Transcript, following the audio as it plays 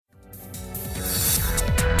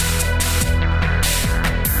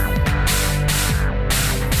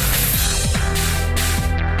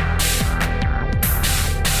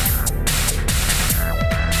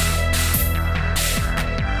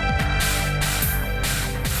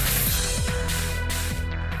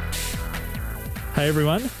Hey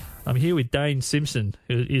everyone, I'm here with Dane Simpson,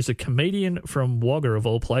 who is a comedian from Wagga of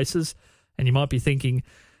all places, and you might be thinking,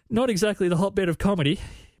 not exactly the hotbed of comedy.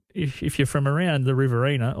 If you're from around the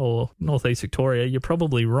Riverina or northeast Victoria, you're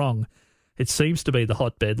probably wrong. It seems to be the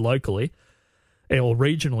hotbed locally or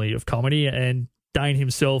regionally of comedy, and Dane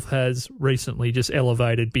himself has recently just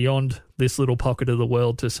elevated beyond this little pocket of the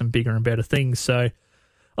world to some bigger and better things. So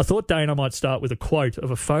I thought, Dane, I might start with a quote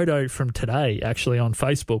of a photo from today, actually on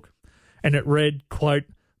Facebook. And it read, quote,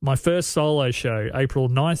 "My first solo show, April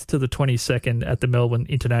 9th to the 22nd at the Melbourne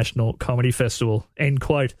International Comedy Festival," end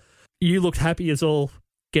quote. You looked happy as all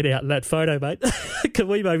get out in that photo, mate. Can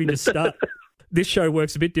we maybe just start? This show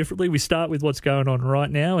works a bit differently. We start with what's going on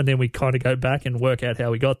right now, and then we kind of go back and work out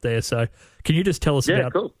how we got there. So can you just tell us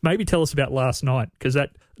maybe tell us about last night? Because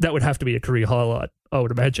that would have to be a career highlight, I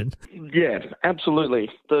would imagine. Yeah,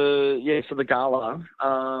 absolutely. For the gala,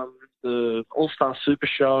 the All-Star Super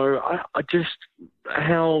Show, I just,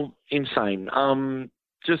 how insane.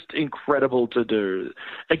 Just incredible to do.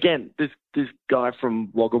 Again, this guy from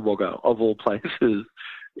Wagga Wagga, of all places,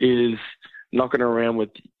 is knocking around with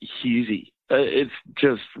Hughesy. It's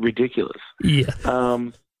just ridiculous. Yeah.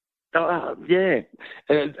 Yeah,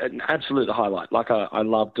 an absolute highlight. Like, I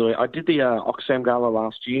love doing it. I did the Oxfam Gala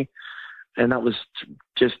last year, and that was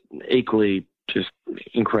just equally just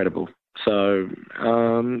incredible. So,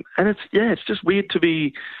 and it's just weird to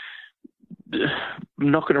be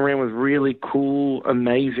knocking around with really cool,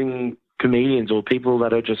 amazing comedians or people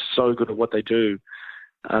that are just so good at what they do.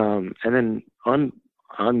 And then I'm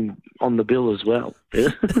on the bill as well.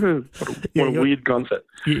 What a weird concept.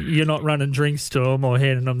 You're not running drinks to them or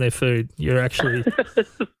handing them their food. You're actually,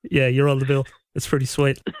 you're on the bill. It's pretty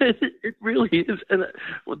sweet. It really is. And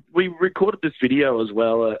we recorded this video as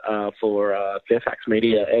well for Fairfax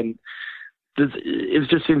Media, and it was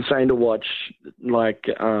just insane to watch, like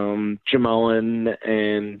Jamoan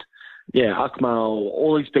and Akmal,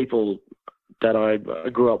 all these people that I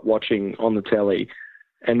grew up watching on the telly,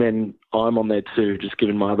 and then I'm on there too, just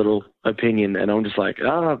giving my little opinion, and I'm just like,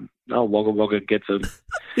 Wagga Wagga gets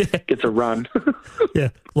a run. Yeah,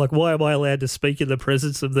 like, why am I allowed to speak in the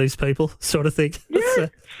presence of these people, sort of thing. Yeah,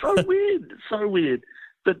 so weird.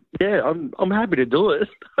 But yeah, I'm happy to do it.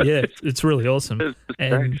 Yeah, it's really awesome.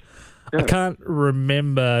 And I can't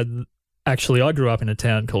remember. Actually, I grew up in a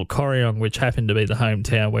town called Corryong, which happened to be the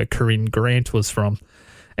hometown where Corinne Grant was from.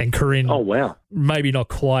 And Corinne, maybe not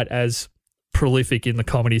quite as prolific in the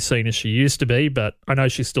comedy scene as she used to be, but I know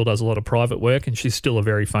she still does a lot of private work, and she's still a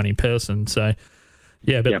very funny person. So,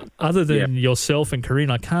 other than yourself and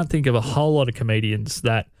Corinne, I can't think of a whole lot of comedians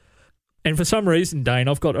that. And for some reason, Dane,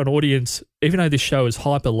 I've got an audience, even though this show is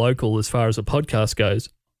hyper-local as far as a podcast goes,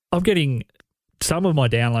 I'm getting some of my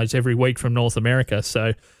downloads every week from North America.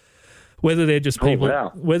 So whether they're just people,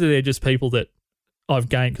 that I've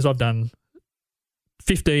gained, because I've done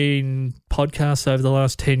 15 podcasts over the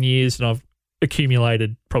last 10 years, and I've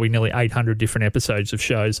accumulated probably nearly 800 different episodes of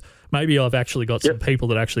shows. Maybe I've actually got some people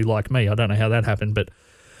that actually like me. I don't know how that happened, but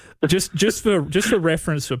just for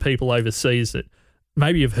reference for people overseas that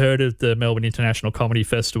maybe you've heard of the Melbourne International Comedy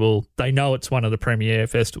Festival, they know it's one of the premier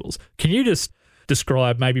festivals. Can you just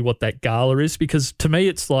describe maybe what that gala is? Because to me,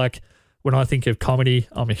 it's like, when I think of comedy,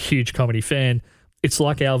 I'm a huge comedy fan. It's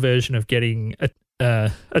like our version of getting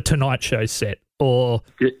a Tonight Show set, or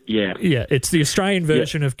it's the Australian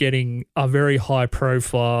version of getting a very high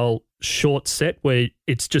profile short set where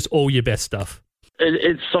it's just all your best stuff.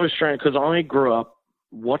 It's so strange because I grew up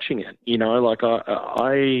watching it. You know, like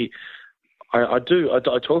I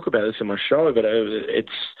talk about this in my show, but it's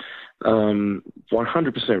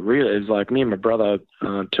 100% real. It's like me and my brother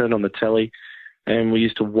turned on the telly, and we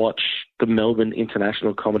used to watch the Melbourne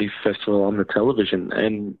International Comedy Festival on the television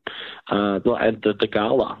and the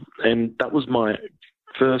gala. And that was my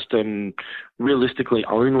first and realistically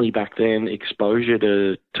only back then exposure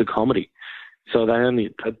to comedy. So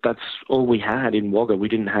that's all we had in Wagga. We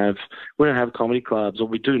don't have comedy clubs, or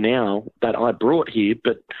we do now that I brought here,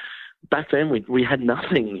 but back then we had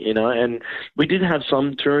nothing, you know. And we did have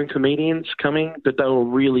some touring comedians coming, but they were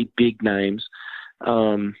really big names.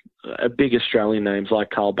 Big Australian names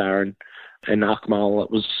like Carl Barron and Akmal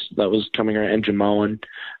that was coming around, and Jamoan,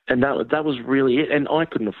 and that was really it. And I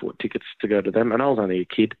couldn't afford tickets to go to them, and I was only a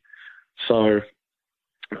kid, so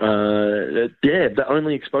the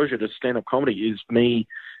only exposure to stand-up comedy is me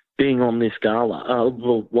being on this gala,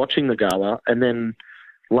 watching the gala, and then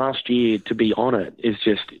last year to be on it is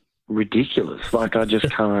just ridiculous. Like, I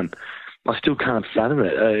still can't fathom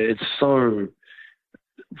it. It's so.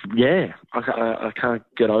 Yeah, I can't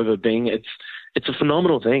get over being. It's a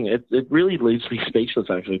phenomenal thing. It really leaves me speechless,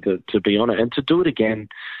 actually, to be on it, and to do it again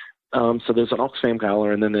So there's an Oxfam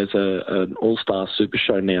Gala, and then there's an All-Star Super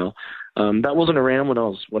Show now. That wasn't around when I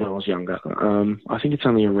was younger. I think it's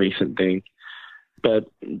only a recent thing. But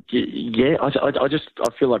yeah, I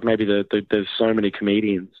feel like maybe there's so many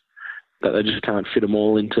comedians that they just can't fit them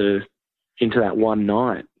all into that one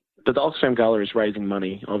night. But the Oxfam Gala is raising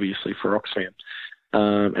money, obviously, for Oxfam,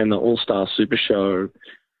 and the All-Star Super Show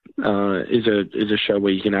is a show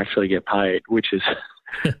where you can actually get paid, which is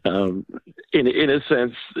in a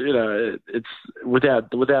sense, it's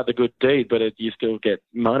without the good deed, but you still get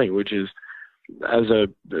money, which is, as a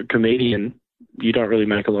comedian, you don't really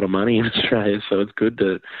make a lot of money in Australia, so it's good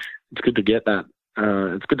to get that.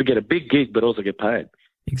 It's good to get a big gig, but also get paid.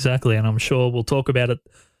 Exactly, and I'm sure we'll talk about it.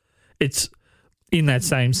 It's in that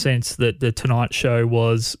same sense that the Tonight Show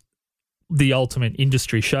was the ultimate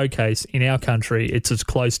industry showcase in our country. It's as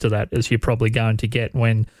close to that as you're probably going to get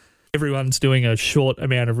when everyone's doing a short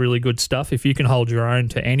amount of really good stuff. If you can hold your own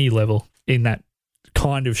to any level in that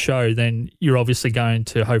kind of show, then you're obviously going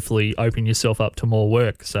to hopefully open yourself up to more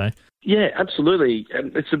work. So yeah, absolutely.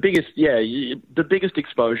 And it's the biggest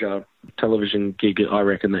exposure television gig I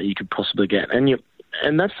reckon that you could possibly get. And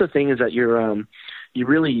that's the thing, is that you're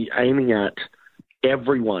really aiming at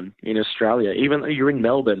everyone in Australia. Even though you're in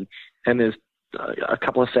Melbourne and there's a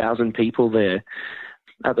couple of thousand people there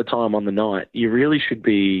at the time on the night, you really should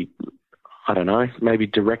be, I don't know, maybe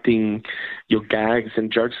directing your gags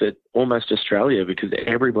and jokes at almost Australia, because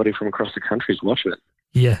everybody from across the country is watching it.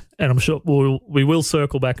 Yeah, and I'm sure we will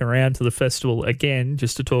circle back around to the festival again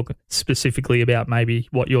just to talk specifically about maybe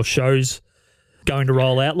what your show's going to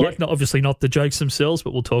roll out like. Obviously not the jokes themselves,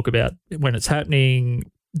 but we'll talk about when it's happening,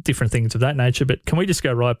 different things of that nature. But can we just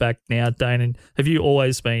go right back now, Dane? And have you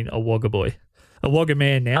always been a Wagga boy? A Wagga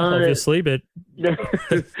man now, obviously, but... No,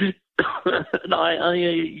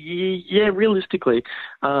 realistically,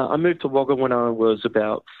 I moved to Wagga when I was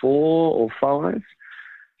about 4 or 5.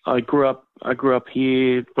 I grew up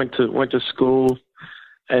here, went to school,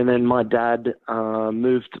 and then my dad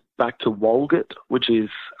moved back to Walgett, which is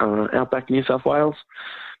outback New South Wales.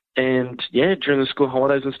 And yeah, during the school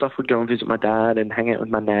holidays and stuff, we'd go and visit my dad and hang out with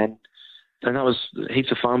my nan. And that was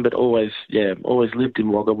heaps of fun, but always lived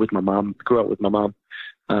in Wagga with my mum, grew up with my mum.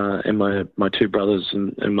 And my two brothers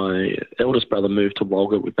and my eldest brother moved to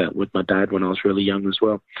Wagga with my dad when I was really young as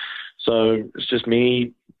well. So it's just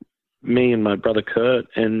me and my brother Kurt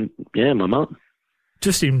and, yeah, my mum.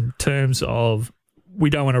 Just in terms of, we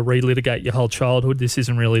don't want to relitigate your whole childhood. This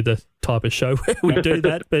isn't really the type of show where we do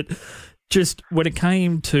that. But just when it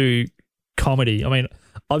came to comedy, I mean,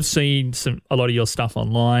 I've seen a lot of your stuff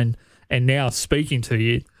online, and now speaking to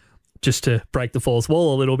you, just to break the fourth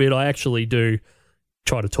wall a little bit, I actually do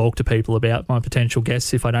try to talk to people about my potential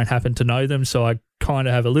guests if I don't happen to know them. So I kind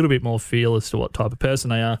of have a little bit more feel as to what type of person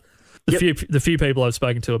they are. The few people I've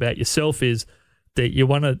spoken to about yourself is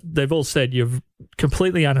that they've all said you're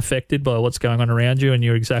completely unaffected by what's going on around you, and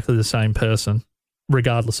you're exactly the same person,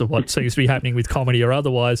 regardless of what seems to be happening with comedy or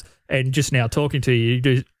otherwise. And just now talking to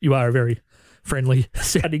you, you are a very friendly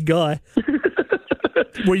sounding guy.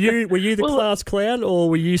 Were you the class clown, or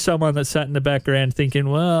were you someone that sat in the background thinking,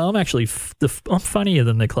 well, I'm actually I'm funnier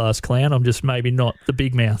than the class clown. I'm just maybe not the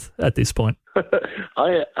big mouth at this point.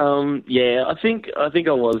 I think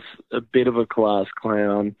I was a bit of a class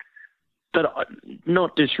clown, but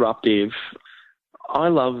not disruptive. I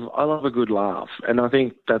love a good laugh, and I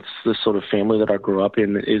think that's the sort of family that I grew up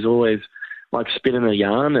in, is always like spinning a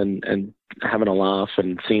yarn and having a laugh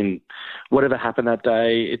and seeing whatever happened that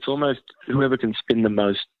day. It's almost whoever can spin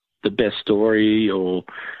the best story, or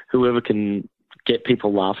whoever can get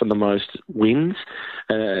people laughing the most wins.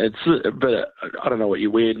 But I don't know what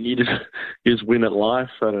you win. You just win at life.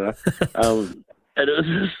 I don't know. And it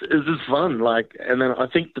was just fun. Like, and then I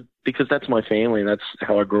think that because that's my family and that's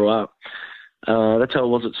how I grew up. That's how I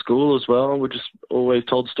was at school as well. We just always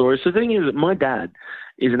told stories. The thing is that my dad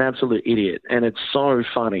is an absolute idiot, and it's so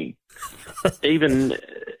funny. even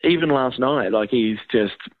last night, like, he's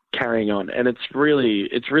just carrying on, and it's really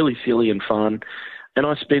silly and fun. And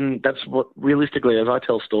that's what, realistically, as I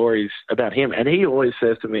tell stories about him, and he always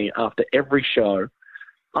says to me after every show,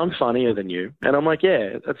 I'm funnier than you. And I'm like,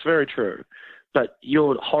 yeah, that's very true. But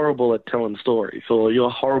you're horrible at telling stories, or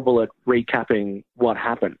you're horrible at recapping what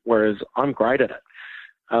happened, whereas I'm great at it.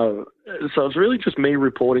 So it's really just me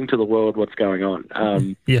reporting to the world what's going on.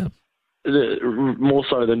 More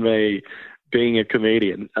so than me being a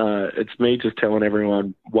comedian. It's me just telling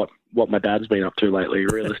everyone what my dad's been up to lately,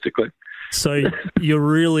 realistically. So you're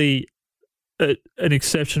really an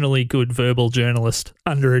exceptionally good verbal journalist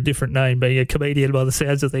under a different name, being a comedian by the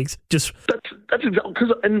sounds of things. That's exactly,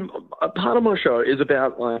 because, and part of my show is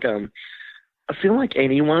about, like, feel like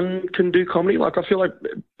anyone can do comedy. Like, I feel like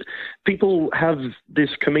people have this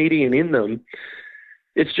comedian in them.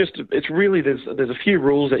 It's really, there's a few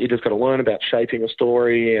rules that you just got to learn about shaping a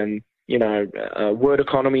story and, word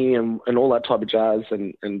economy and all that type of jazz.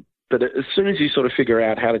 But as soon as you sort of figure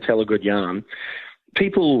out how to tell a good yarn,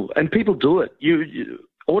 people do it. You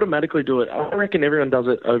automatically do it. I reckon everyone does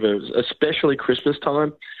it over, especially Christmas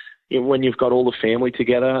time, when you've got all the family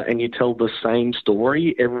together and you tell the same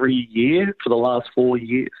story every year for the last 4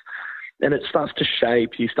 years. And it starts to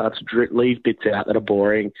shape. You start to leave bits out that are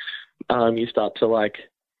boring. You start to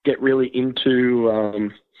get really into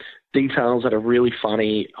details that are really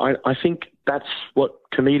funny. I think that's what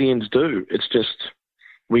comedians do. It's just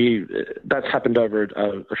that's happened over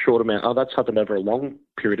a short amount. That's happened over a long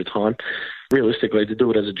period of time. Realistically, to do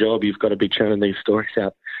it as a job, you've got to be churning these stories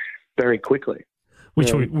out very quickly.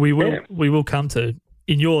 Which we will come to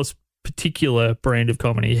in your particular brand of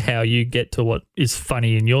comedy, how you get to what is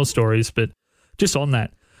funny in your stories. But just on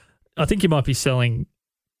that, I think you might be selling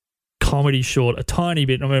comedy short a tiny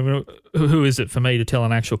bit. I mean, who is it for me to tell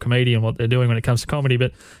an actual comedian what they're doing when it comes to comedy?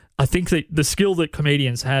 But I think that the skill that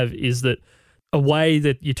comedians have is that a way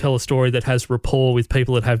that you tell a story that has rapport with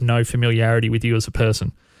people that have no familiarity with you as a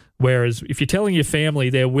person. Whereas if you're telling your family,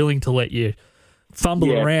 they're willing to let you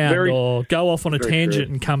fumble around or go off on a tangent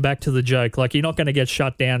and come back to the joke. Like, you're not going to get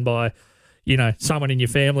shut down by, someone in your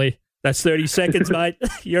family. That's 30 seconds, mate.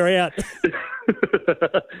 You're out.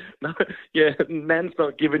 No, Nan's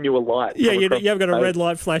not giving you a light. Yeah, you haven't got a red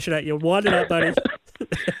light flashing at you. Wind it up, buddy.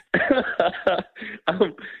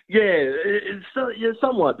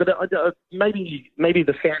 Somewhat, but maybe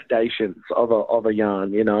the foundations of a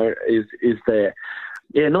yarn, is there.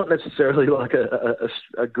 Yeah, not necessarily like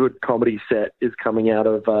a good comedy set is coming out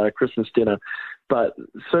of Christmas dinner, but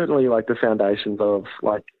certainly like the foundations of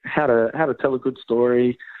like how to tell a good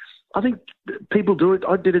story. I think people do it.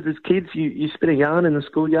 I did it as kids. You spin a yarn in the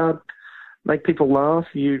schoolyard, make people laugh.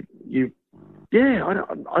 I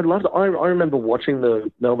loved it. I remember watching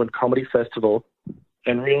the Melbourne Comedy Festival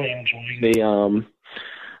and really enjoying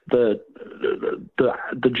the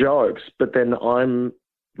jokes, but then I'm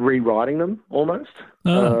rewriting them almost.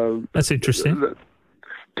 That's interesting.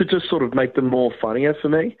 To just sort of make them more funnier for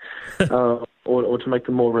me, or to make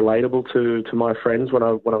them more relatable to my friends when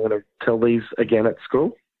I'm going to tell these again at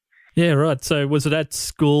school. Yeah, right. So was it at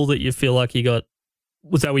school that you feel like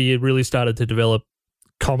was that where you really started to develop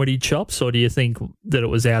comedy chops, or do you think that it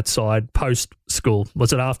was outside post-school?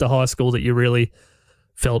 Was it after high school that you really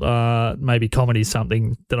felt maybe comedy is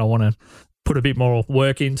something that I want to put a bit more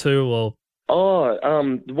work into? Or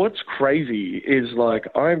what's crazy is like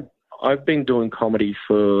I've been doing comedy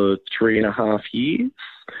for 3.5 years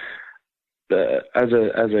as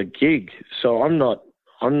a gig, so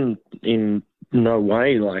I'm in no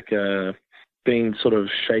way being sort of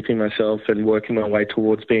shaping myself and working my way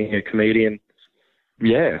towards being a comedian.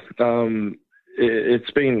 Yeah,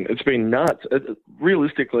 it's been nuts.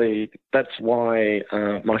 Realistically, that's why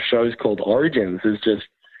my show's called Origins, is just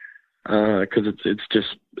because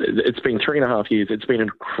it's been 3.5 years. It's been a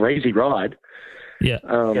crazy ride. Yeah.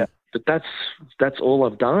 But that's all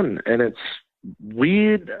I've done, and it's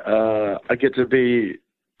weird. I get to be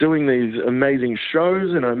doing these amazing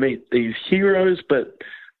shows and I meet these heroes, but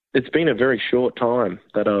it's been a very short time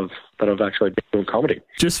that I've actually been doing comedy.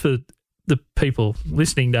 Just for the people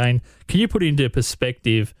listening, Dane, can you put into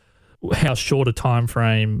perspective how short a time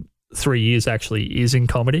frame 3 years actually is in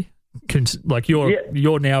comedy? Like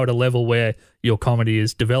you're now at a level where your comedy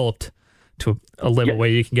is developed to a level where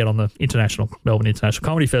you can get on the Melbourne International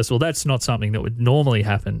Comedy Festival. That's not something that would normally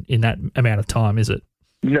happen in that amount of time, is it?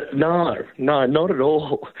 No, not at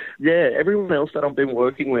all. Yeah, everyone else that I've been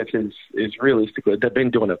working with is realistically, they've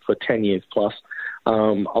been doing it for 10 years plus. A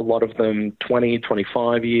lot of them 20,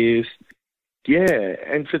 25 years. Yeah,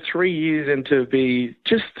 and for 3 years and to be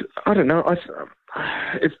just, I don't know,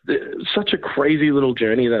 it's such a crazy little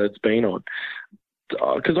journey that it's been on.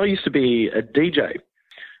 Because I used to be a DJ,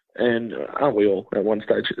 and aren't we all at one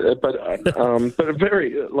stage? But a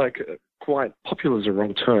very, quite popular is a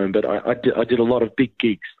wrong term, but I did a lot of big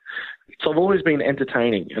gigs. So I've always been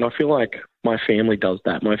entertaining, and I feel like my family does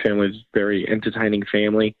that. My family is a very entertaining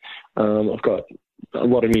family. I've got a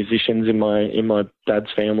lot of musicians in my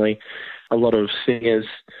dad's family, a lot of singers,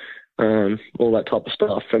 all that type of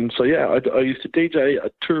stuff. And so, yeah, I used to DJ,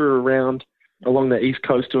 tour around along the East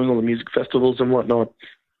Coast doing all the music festivals and whatnot.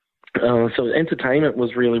 So entertainment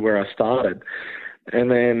was really where I started.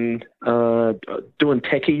 And then doing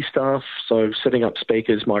techie stuff, so setting up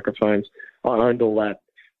speakers, microphones. I owned all that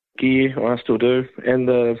gear, I still do. And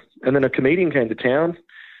then a comedian came to town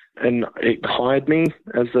and it hired me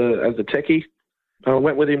as a techie. I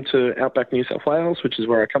went with him to Outback New South Wales, which is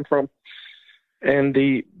where I come from, and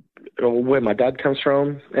where my dad comes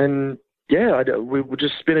from. And yeah, we were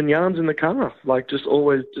just spinning yarns in the car, like just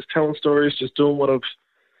always just telling stories, just doing what I've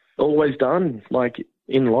always done, like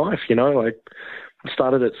in life, like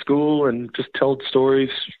started at school and just told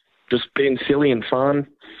stories, just being silly and fun.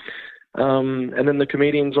 And then the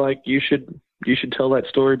comedian's like, you should tell that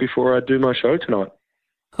story before I do my show tonight.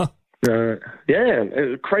 Huh.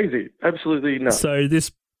 Yeah, crazy, absolutely nuts. So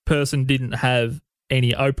this person didn't have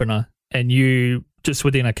any opener, and you just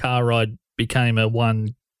within a car ride became a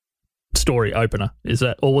one-story opener. Is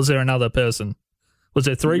that, or was there another person? Was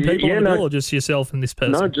there three people on the bill, or just yourself and this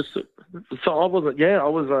person? No, just so I wasn't. Yeah, I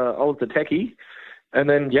was the techie, and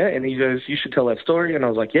then and he goes, "You should tell that story," and I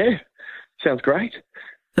was like, "Yeah, sounds great."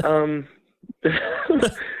 And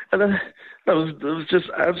then it was just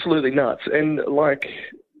absolutely nuts. And like,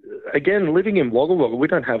 again, living in Wagga Wagga, we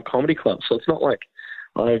don't have comedy clubs, so it's not like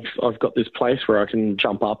I've got this place where I can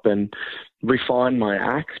jump up and refine my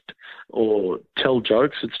act or tell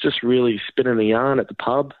jokes. It's just really spinning a yarn at the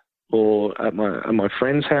pub or at my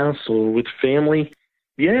friend's house or with family.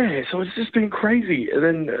 Yeah, so it's just been crazy. And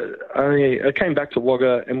then I came back to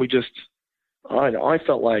Wagga, and I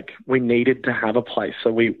felt like we needed to have a place,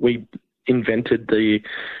 so we invented the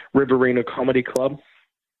Riverina Comedy Club.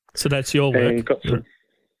 So that's your work. And got some,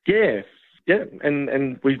 yeah,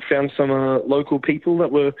 and we found some local people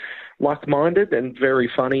that were like-minded and very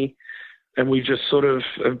funny, and we just sort of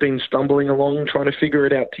have been stumbling along trying to figure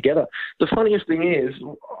it out together. The funniest thing is,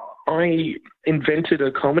 I invented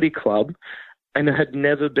a comedy club and had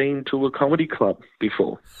never been to a comedy club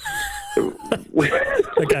before.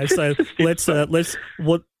 Okay, so let's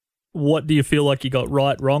what do you feel like you got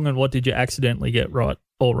right, wrong, and what did you accidentally get right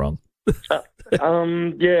or wrong? There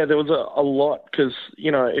was a lot, because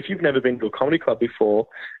if you've never been to a comedy club before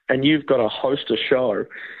and you've got to host a show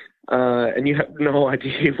and you have no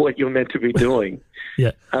idea what you're meant to be doing.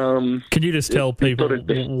 Yeah. Can you just tell people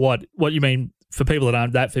what you mean, for people that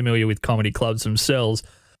aren't that familiar with comedy clubs themselves?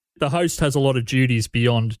 The host has a lot of duties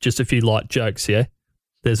beyond just a few light jokes, yeah?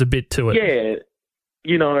 There's a bit to it.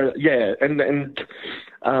 Yeah, and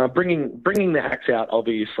bringing the acts out,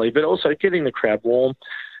 obviously, but also getting the crowd warm,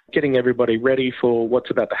 getting everybody ready for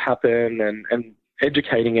what's about to happen, and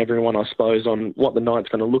educating everyone, I suppose, on what the night's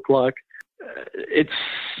going to look like. It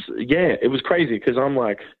was crazy, because I'm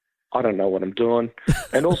like, I don't know what I'm doing.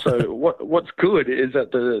 And also, what's good is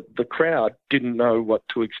that the crowd didn't know what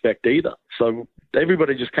to expect either. So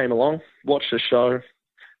everybody just came along, watched the show.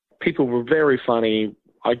 People were very funny.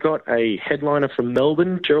 I got a headliner from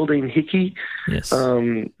Melbourne, Geraldine Hickey, yes,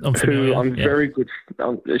 who I'm very good.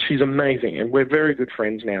 She's amazing, and we're very good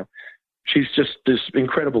friends now. She's just this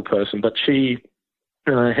incredible person, but she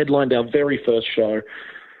headlined our very first show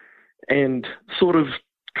and sort of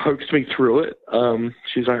coaxed me through it.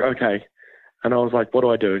 She's like, okay. And I was like, what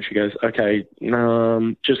do I do? And she goes, okay,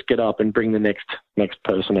 just get up and bring the next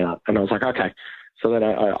person out. And I was like, okay. So then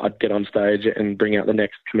I'd get on stage and bring out the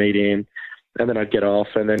next comedian, and then I'd get off.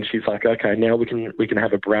 And then she's like, okay, now we can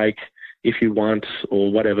have a break if you want,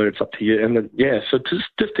 or whatever. It's up to you. And then, so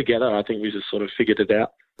just together, I think we just sort of figured it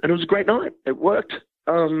out. And it was a great night. It worked.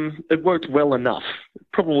 It worked well enough. It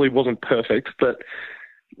probably wasn't perfect, but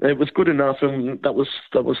it was good enough. And that was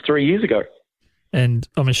 3 years ago. And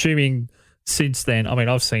I'm assuming since then, I mean,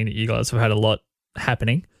 I've seen it, you guys have had a lot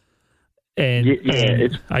happening. And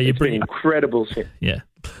it's been incredible. Yeah.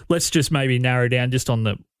 Let's just maybe narrow down just on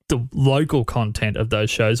the local content of those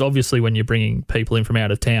shows. Obviously, when you're bringing people in from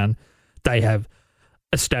out of town, they have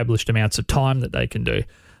established amounts of time that they can do.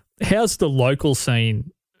 How's the local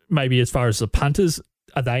scene, maybe as far as the punters?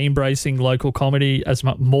 Are they embracing local comedy as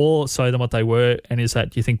much more so than what they were? And is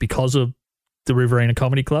that, do you think, because of the Riverina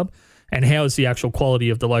Comedy Club? And how is the actual quality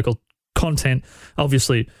of the local content?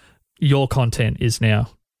 Obviously, your content is now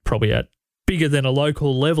probably at bigger than a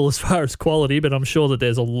local level as far as quality, but I'm sure that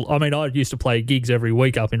I used to play gigs every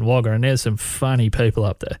week up in Wagga, and there's some funny people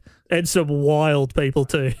up there and some wild people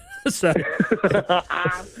too. So.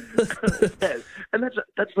 And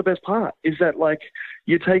that's the best part, is that like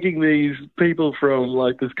you're taking these people from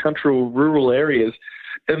like this country rural areas,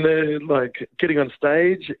 and they're like getting on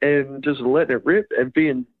stage and just letting it rip and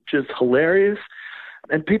being just hilarious,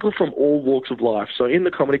 and people from all walks of life. So in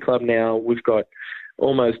the comedy club now, we've got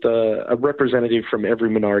almost a representative from every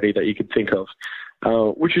minority that you could think of,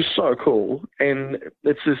 which is so cool. And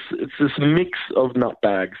it's this mix of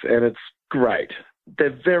nutbags, and it's great.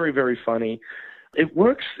 They're very, very funny. It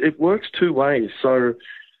works two ways. So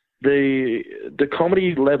the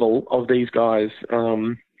comedy level of these guys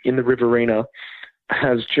in the Riverina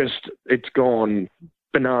it's gone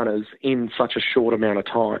bananas in such a short amount of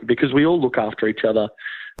time because we all look after each other.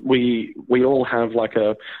 We all have like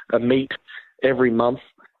a meet every month,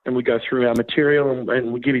 and we go through our material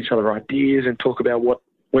and we give each other ideas and talk about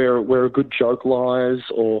where a good joke lies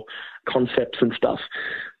or concepts and stuff.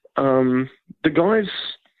 The guys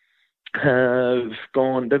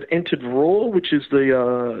they've entered Raw, which is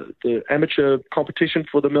the amateur competition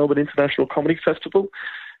for the Melbourne International Comedy Festival.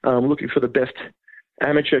 Looking for the best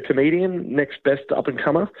amateur comedian, next best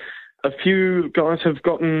up-and-comer. A few guys have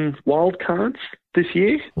gotten wild cards this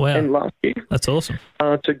year and last year. That's awesome.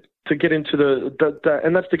 To get into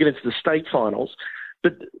and that's to get into the state finals.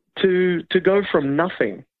 But to go from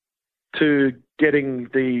nothing to getting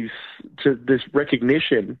this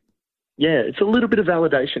recognition, it's a little bit of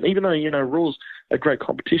validation. Even though, Raw's a great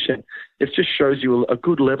competition, it just shows you a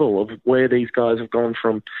good level of where these guys have gone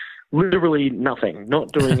from literally nothing,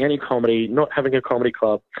 not doing any comedy, not having a comedy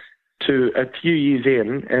club, to a few years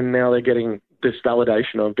in, and now they're getting this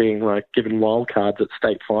validation of being like given wild cards at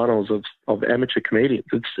state finals of amateur comedians.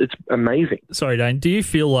 It's amazing. Sorry, Dane, do you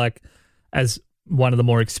feel like, as one of the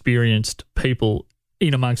more experienced people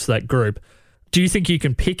in amongst that group, do you think you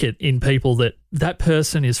can pick it in people that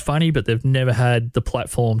person is funny but they've never had the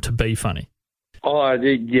platform to be funny? Oh,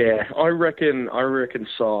 yeah, I reckon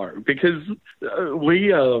so. Because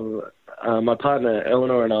my partner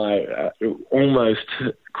Eleanor and I almost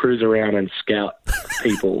cruise around and scout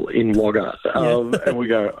people in Wagga, and we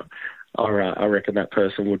go, all right, I reckon that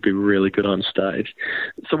person would be really good on stage.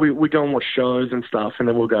 So we go and watch shows and stuff, and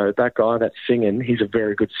then we'll go, that guy that's singing, he's a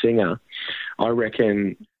very good singer. I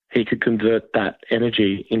reckon he could convert that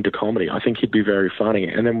energy into comedy. I think he'd be very funny.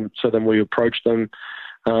 And then we approach them,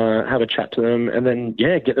 have a chat to them, and then,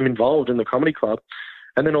 get them involved in the comedy club.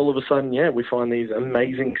 And then all of a sudden, we find these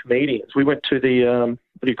amazing comedians. We went to the,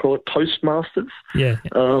 Toastmasters,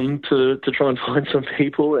 to try and find some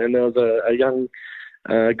people. And there was a young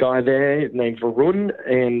guy there named Varun,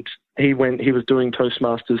 and he was doing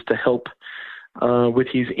Toastmasters to help with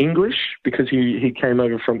his English because he came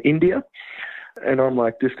over from India. And I'm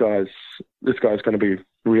like, this guy's going to be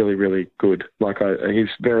really, really good. Like, he's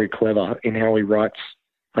very clever in how he writes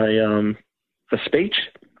a speech.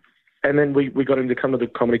 And then we got him to come to the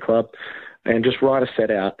comedy club and just write a set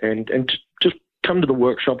out and just come to the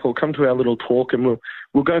workshop or come to our little talk, and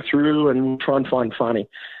we'll go through and we'll try and find funny.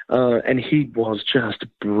 And he was just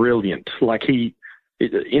brilliant. Like,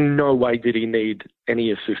 in no way did he need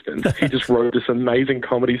any assistance. He just wrote this amazing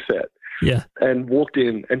comedy set. Yeah, and walked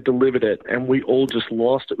in and delivered it, and we all just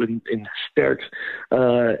lost it in hysterics.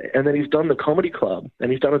 And then he's done the comedy club,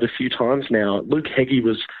 and he's done it a few times now. Luke Heggie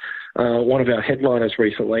was one of our headliners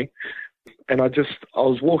recently, and I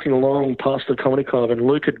was walking along past the comedy club, and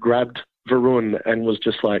Luke had grabbed Varun and was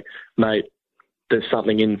just like, mate, there's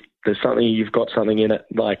something, you've got something in it.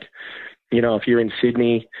 Like, if you're in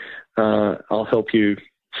Sydney, I'll help you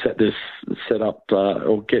set up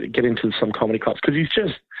or get into some comedy clubs, because he's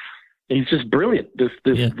just brilliant, this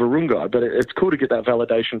Varun guy. But it's cool to get that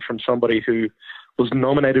validation from somebody who was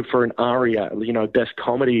nominated for an ARIA, best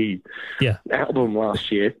comedy album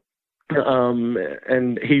last year.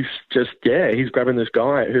 And he's grabbing this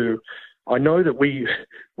guy who I know that we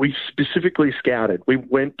specifically scouted. We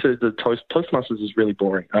went to the Toastmasters is really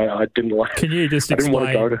boring. I didn't like. Can you just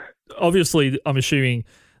explain? Obviously, I'm assuming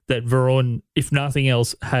that Varun, if nothing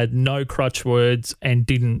else, had no crutch words and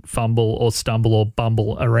didn't fumble or stumble or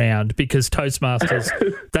bumble around, because Toastmasters,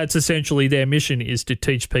 that's essentially their mission, is to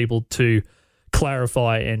teach people to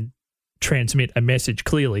clarify and transmit a message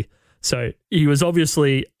clearly. So he was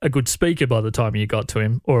obviously a good speaker by the time you got to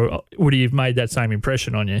him, or would he have made that same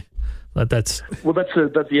impression on you? So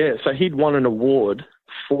he'd won an award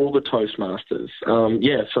for the Toastmasters.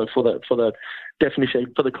 So for the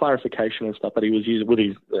definition, for the clarification and stuff that he was using with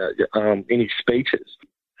his in his speeches,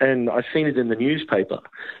 and I seen it in the newspaper.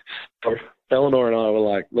 So Eleanor and I were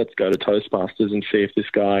like, let's go to Toastmasters and see if this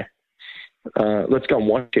guy. Let's go and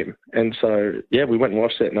watch him. And so, we went and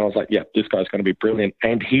watched it, and I was like, this guy's going to be brilliant.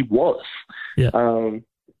 And he was. Yeah.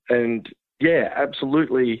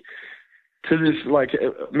 Absolutely. To this,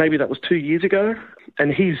 maybe that was 2 years ago,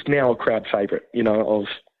 and he's now a crowd favourite,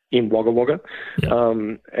 in Wagga Wagga. Yeah.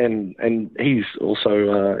 And he's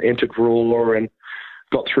also entered Raw and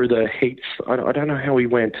got through the heats. I don't know how he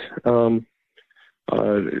went.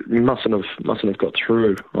 He mustn't have got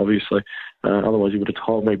through, obviously. Otherwise, he would have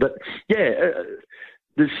told me. But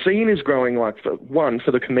the scene is growing.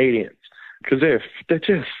 For the comedians, because they're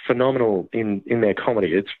just phenomenal in their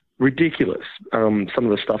comedy. It's ridiculous. Some of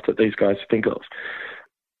the stuff that these guys think of,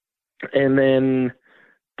 and then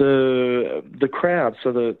the crowd,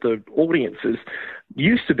 so the audiences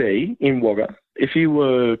used to be in Wagga. If you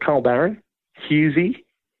were Carl Barron, Husey,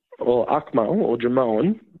 or Akmal or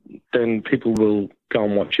Jamoan, then people will go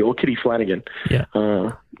and watch you, or Kitty Flanagan. Yeah.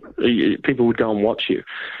 People would go and watch you.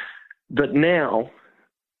 But now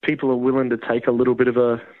people are willing to take a little bit of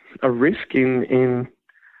a risk in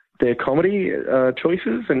their comedy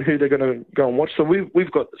choices and who they're going to go and watch. So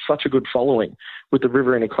we've got such a good following with the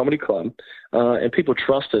Riverina Comedy Club, and people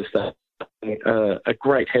trust us that a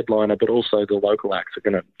great headliner, but also the local acts are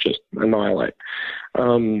going to just annihilate.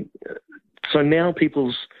 So now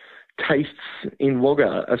people's tastes in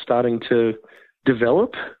Wagga are starting to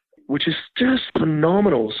develop, which is just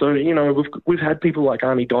phenomenal. So, we've had people like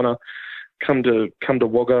Arnie Donna come to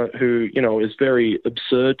Wagga who, is very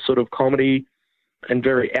absurd sort of comedy and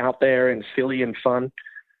very out there and silly and fun.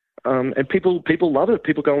 And people love it.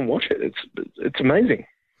 People go and watch it. It's amazing.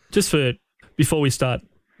 Just before we start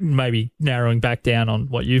maybe narrowing back down on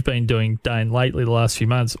what you've been doing, Dane, lately the last few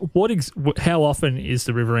months, how often is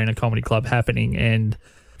the Riverina Comedy Club happening? And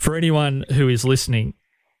for anyone who is listening,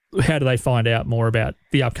 how do they find out more about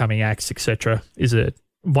the upcoming acts, etc.? Is it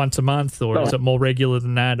once a month, or is it more regular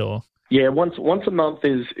than that? Or once a month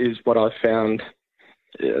is what I found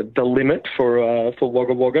the limit for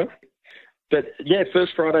Wagga Wagga. But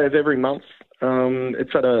first Friday of every month.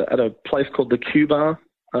 It's at a place called the Q Bar,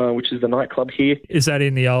 which is the nightclub here. Is that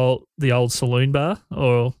in the old saloon bar,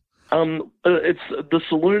 or? It's the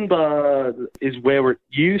saloon bar is where it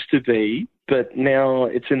used to be, but now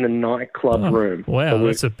it's in the nightclub room. Wow, so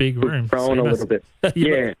that's a big room. Grown a little bit.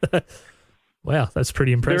 Yeah. Wow, that's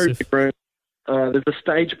pretty impressive. Very big room. There's a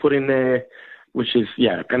stage put in there, which is,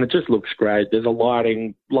 and it just looks great. There's a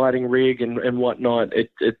lighting rig and whatnot.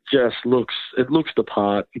 It just looks the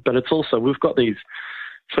part. But it's also, we've got these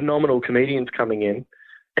phenomenal comedians coming in,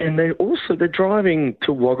 and they're driving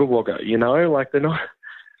to Wagga Wagga, like they're not.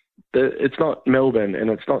 It's not Melbourne and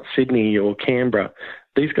it's not Sydney or Canberra.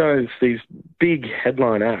 These guys, these big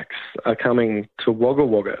headline acts are coming to Wagga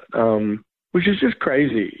Wagga, which is just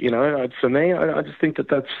crazy. For me, I just think that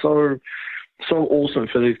that's so awesome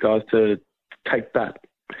for these guys to take that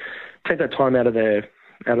time out of their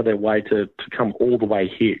way to come all the way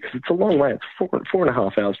here, because it's a long way. It's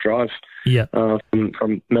 4.5 hours drive. Yeah.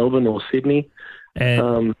 From Melbourne or Sydney.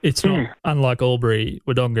 And it's not, unlike Albury,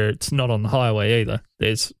 Wodonga, it's not on the highway either.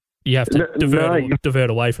 You have to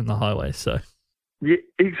divert away from the highway. So, yeah,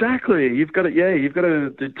 exactly. You've got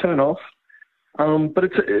to turn off.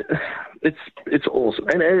 But it's awesome,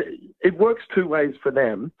 and it works two ways for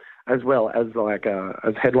them as well as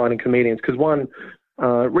as headlining comedians. Because one,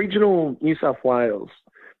 regional New South Wales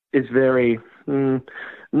is very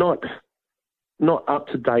not up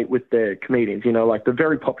to date with their comedians. Like the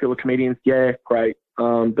very popular comedians, great.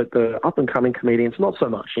 But the up and coming comedians, not so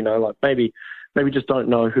much. Like maybe just don't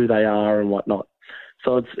know who they are and whatnot.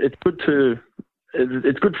 So it's good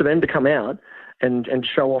for them to come out and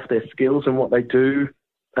show off their skills and what they do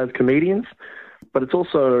as comedians. But it's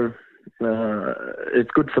also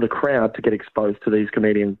it's good for the crowd to get exposed to these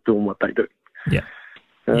comedians doing what they do. Yeah.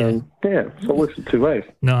 So it works in two ways.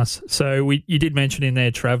 Nice. So you did mention in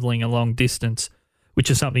there travelling a long distance, which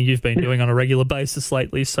is something you've been doing on a regular basis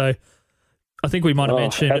lately. So I think we might have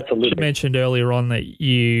mentioned earlier on that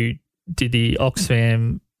you did the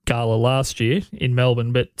Oxfam Gala last year in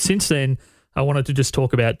Melbourne, but since then I wanted to just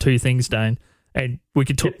talk about two things, Dane, and we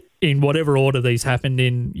could talk in whatever order these happened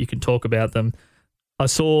in. You can talk about them. I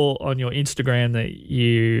saw on your Instagram that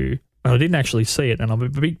I didn't actually see it, and I'm a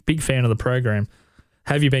big fan of the program.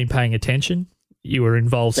 Have you been paying attention? You were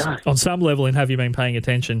involved on some level in Have You Been Paying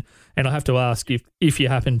Attention? And I have to ask if you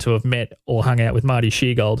happen to have met or hung out with Marty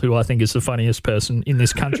Sheargold, who I think is the funniest person in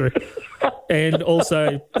this country, and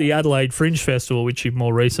also the Adelaide Fringe Festival, which you've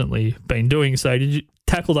more recently been doing. So did you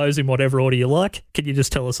tackle those in whatever order you like? Can you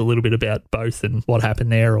just tell us a little bit about both and what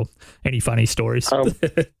happened there, or any funny stories?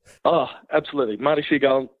 Absolutely. Marty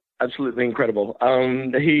Sheargold, absolutely incredible.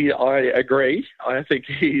 I agree. I think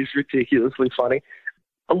he's ridiculously funny.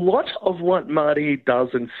 A lot of what Marty does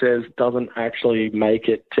and says doesn't actually make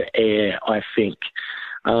it to air, I think.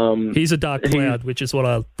 He's a dark cloud, which is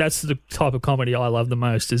that's the type of comedy I love the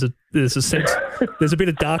most. There's a sense, there's a bit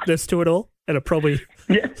of darkness to it all, and it probably...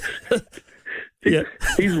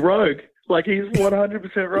 He's rogue. Like, he's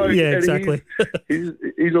 100% rogue. Yeah, exactly.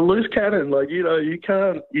 He's a loose cannon. Like, you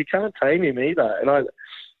can't tame him either. And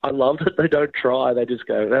I love that they don't try. They just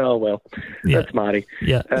go, oh, well, that's Marty.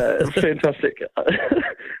 Yeah. Fantastic.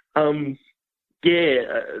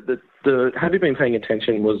 The Have You Been Paying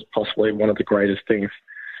Attention was possibly one of the greatest things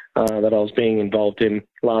that I was being involved in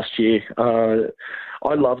last year.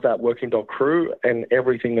 I love that Working Dog crew, and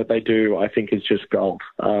everything that they do, I think, is just gold.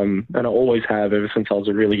 And I always have ever since I was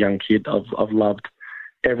a really young kid. I've loved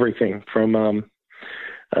everything from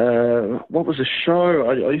what was a show?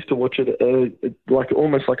 I used to watch it like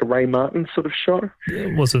almost like a Ray Martin sort of show.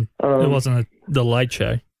 It wasn't The Late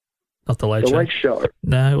Show. Not The Late Show. The Late Show.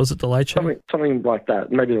 No, was it The Late Show? Something like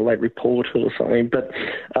that. Maybe The Late Report or something. But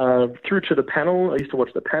through to The Panel, I used to watch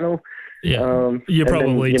The Panel. Yeah, you're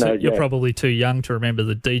probably too young to remember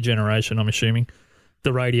the D generation. I'm assuming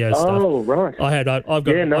the radio stuff. Oh, right. I've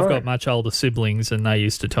got much older siblings, and they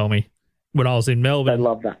used to tell me when I was in Melbourne. They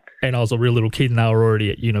love that. And I was a real little kid, and they were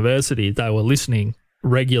already at university. They were listening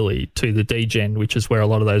regularly to the D gen, which is where a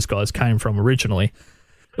lot of those guys came from originally.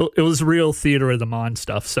 It was real theatre of the mind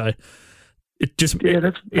stuff. So it just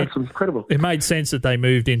that's incredible. It made sense that they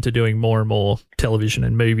moved into doing more and more television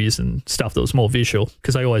and movies and stuff that was more visual,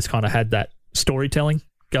 because they always kind of had that storytelling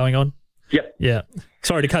going on. Yep. Yeah.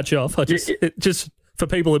 Sorry to cut you off. Just for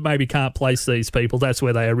people that maybe can't place these people, that's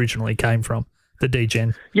where they originally came from, the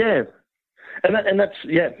D-Gen. Yeah.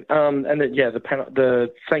 The panel,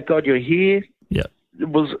 the Thank God You're Here. Yeah. It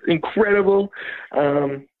was incredible.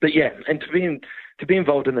 But yeah, and to be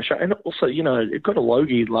involved in the show, and also, it got a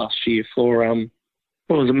Logie last year for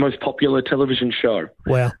what was the most popular television show.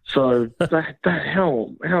 Wow! So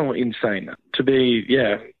how insane to be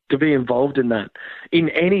involved in that in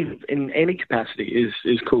any capacity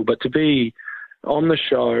is cool, but to be on the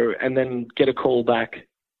show and then get a call back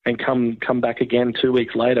and come back again 2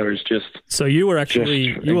 weeks later is just. So you were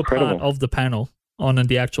part of the panel on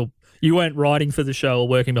the actual. You weren't writing for the show or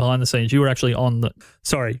working behind the scenes. You were actually on the...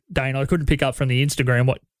 Sorry, Dane, I couldn't pick up from the Instagram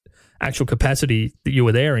what actual capacity that you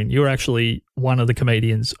were there in. You were actually one of the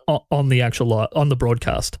comedians on the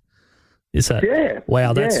broadcast. Is that... Yeah.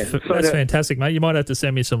 Wow, that's fantastic, mate. You might have to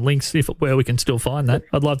send me some links where we can still find that.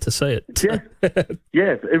 I'd love to see it. Yeah.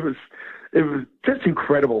 Yeah, it was just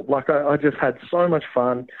incredible. Like, I just had so much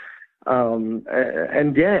fun. To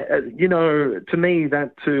me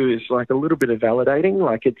that too is like a little bit of validating.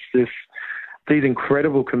 Like, it's these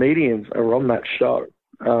incredible comedians are on that show,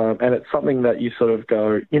 and it's something that you sort of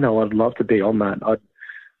go, I'd love to be on that.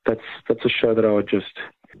 That's a show that I would just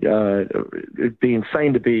it'd be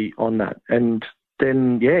insane to be on that. And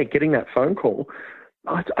then getting that phone call,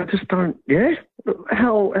 I just don't. Yeah,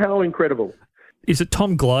 how incredible. Is it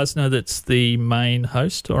Tom Gleisner that's the main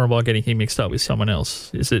host, or am I getting him mixed up with someone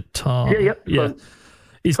else? Is it Tom? Yeah.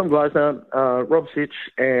 Tom Gleisner, Rob Sitch,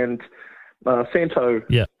 and Santo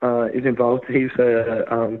is involved. He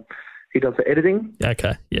does the editing.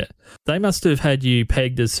 Okay, yeah. They must have had you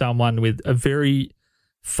pegged as someone with a very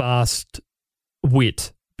fast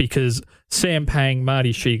wit, because Sam Pang,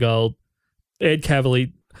 Marty Shegold, Ed Cavalier,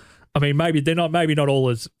 I mean, maybe not all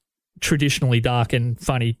as traditionally dark and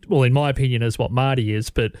funny, well, in my opinion, as what Marty is,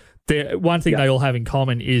 but one thing they all have in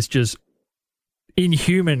common is just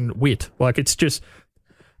inhuman wit. Like, it's just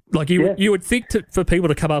like you would think for people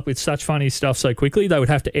to come up with such funny stuff so quickly, they would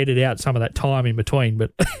have to edit out some of that time in between,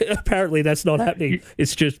 but apparently that's not happening.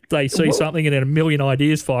 It's just they see something and then a million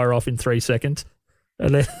ideas fire off in 3 seconds.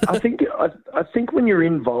 And then I think when you're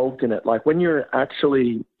involved in it, like when you're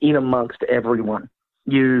actually in amongst everyone,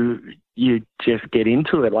 you just get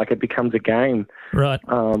into it, like it becomes a game, right?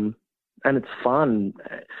 And it's fun.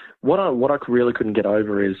 What I really couldn't get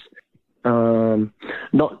over is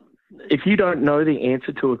not if you don't know the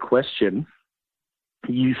answer to a question,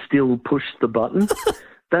 you still push the button.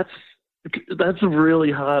 That's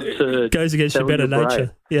really hard to. It goes against your better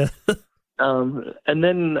nature, yeah. And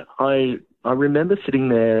then I remember sitting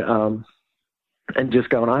there and just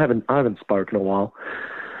going, I haven't spoken in a while.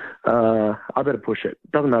 I better push it.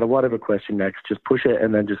 Doesn't matter, whatever question next, just push it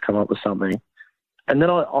and then just come up with something. And then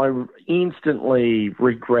I instantly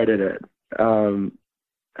regretted it.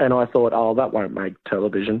 And I thought, that won't make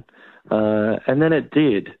television. And then it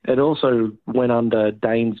did. It also went under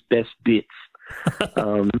Dane's best bits,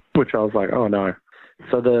 which I was like, oh no.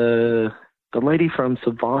 So the lady from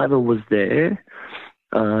Survivor was there,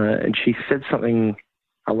 and she said something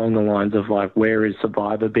along the lines of like, where is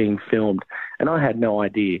Survivor being filmed? And I had no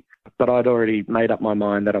idea, but I'd already made up my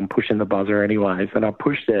mind that I'm pushing the buzzer anyways, and I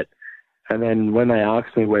pushed it. And then when they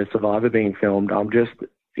asked me where's Survivor being filmed, I'm just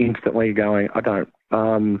instantly going, I don't.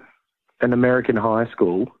 An American high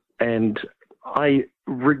school, and I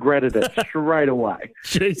regretted it straight away.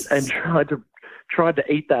 Jesus. And tried to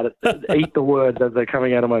eat the words as they're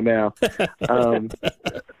coming out of my mouth. And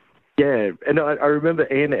I remember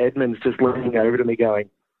Ann Edmonds just leaning over to me going,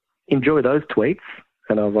 enjoy those tweets.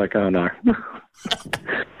 And I was like, oh no.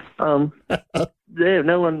 yeah,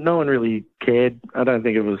 no one really cared. I don't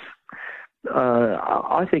think it was.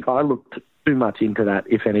 I think I looked too much into that,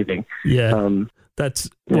 if anything. Yeah,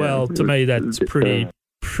 to me that's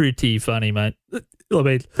pretty funny, mate. I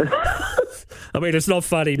mean, it's not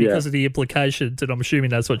funny because of the implications, and I'm assuming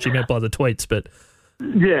that's what you meant by the tweets. But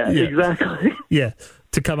yeah, exactly. Yeah,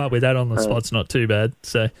 to come up with that on the spot's not too bad.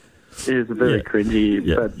 So it is very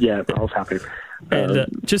cringy, but yeah, I was happy. And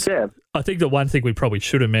I think the one thing we probably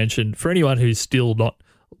should have mentioned, for anyone who's still not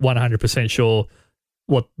 100% sure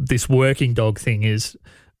what this working dog thing is,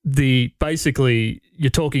 basically you're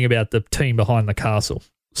talking about the team behind the castle.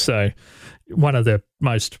 So one of the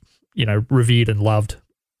most, revered and loved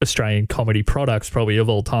Australian comedy products probably of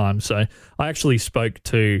all time. So I actually spoke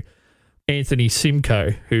to Anthony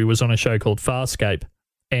Simcoe, who was on a show called Farscape,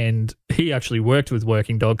 and he actually worked with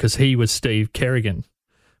Working Dog because he was Steve Kerrigan,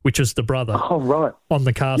 which is the brother on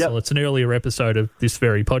the castle. Yep. It's an earlier episode of this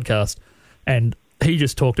very podcast. And he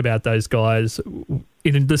just talked about those guys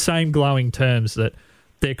in the same glowing terms, that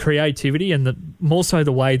their creativity and more so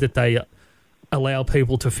the way that they allow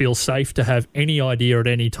people to feel safe to have any idea at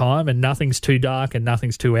any time, and nothing's too dark and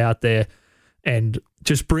nothing's too out there, and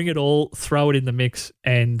just bring it all, throw it in the mix,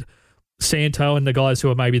 and Santo and the guys who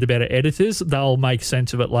are maybe the better editors, they'll make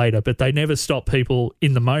sense of it later, but they never stop people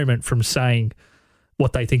in the moment from saying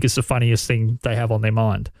what they think is the funniest thing they have on their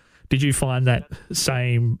mind. Did you find that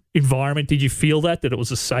same environment? Did you feel that it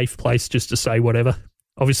was a safe place just to say whatever?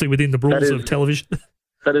 Obviously within the rules of television.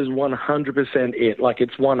 That is 100% it. Like,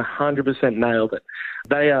 it's 100% nailed it.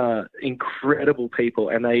 They are incredible people,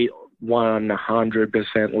 and they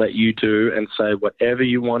 100% let you do and say whatever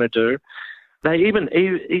you want to do. They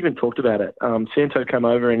even talked about it. Santo came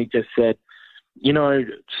over and he just said,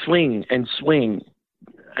 swing,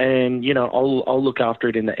 and I'll look after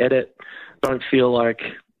it in the edit. Don't feel like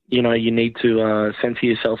you need to censor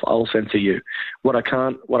yourself. I'll censor you. What I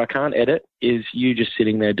can't edit is you just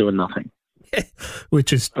sitting there doing nothing.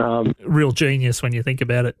 Which is real genius when you think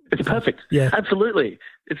about it. It's perfect. Yeah, absolutely.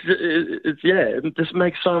 It just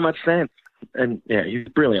makes so much sense. And yeah, he's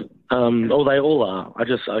brilliant. They all are.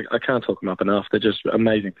 I can't talk them up enough. They're just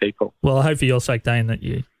amazing people. Well, I hope for your sake, Dane, that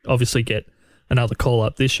you obviously get another call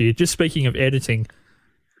up this year. Just speaking of editing,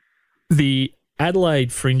 the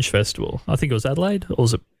Adelaide Fringe Festival, I think it was Adelaide, or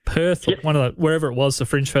was it Perth? Yep. Wherever it was, the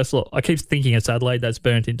Fringe Festival. I keep thinking it's Adelaide. That's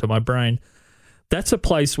burnt into my brain. That's a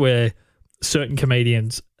place where certain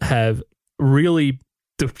comedians have really,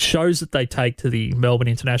 the shows that they take to the Melbourne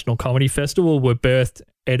International Comedy Festival were birthed,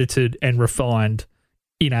 edited and refined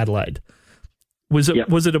in Adelaide. Was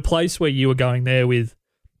it a place where you were going there with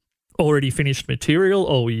already finished material,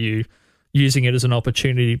 or were you using it as an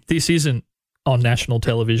opportunity? This isn't on national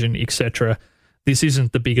television, etc. This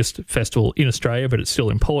isn't the biggest festival in Australia, but it's still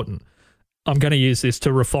important. I'm going to use this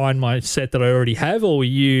to refine my set that I already have, or were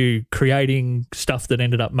you creating stuff that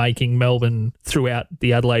ended up making Melbourne throughout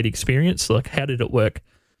the Adelaide experience? Like, how did it work?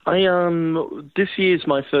 This year's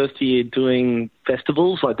my first year doing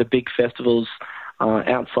festivals, like the big festivals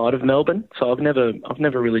outside of Melbourne. So I've never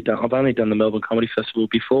really done. I've only done the Melbourne Comedy Festival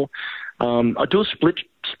before. I do a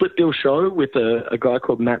split bill show with a guy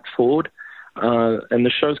called Matt Ford, and the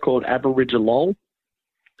show's called Aboriginal,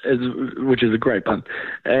 which is a great pun.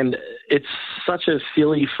 And it's such a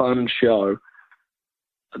silly, fun show.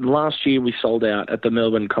 Last year we sold out at the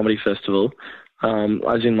Melbourne Comedy Festival,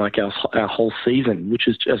 as in like our whole season, which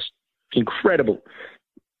is just incredible.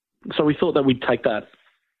 So we thought that we'd take that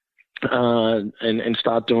and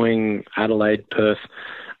start doing Adelaide, Perth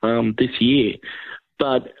this year.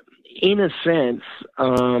 But in a sense,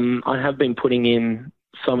 I have been putting in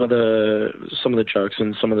some of the jokes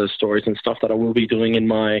and some of the stories and stuff that I will be doing in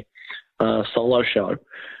my solo show,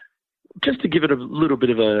 just to give it a little bit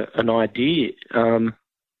of an idea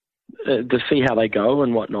to see how they go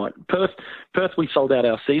and whatnot. Perth, we sold out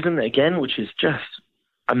our season again, which is just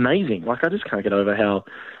amazing. Like, I just can't get over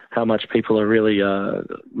how much people are really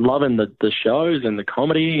loving the shows and the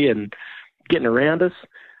comedy and getting around us.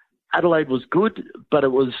 Adelaide was good, but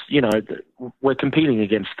it was, we're competing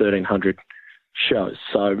against 1,300 shows.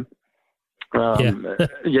 So,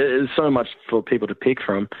 there's so much for people to pick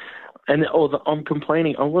from. And I'm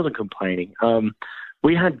complaining. I wasn't complaining.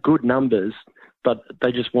 We had good numbers, but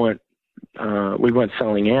they just weren't. We weren't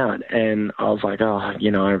selling out, and I was like, I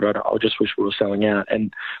just wish we were selling out.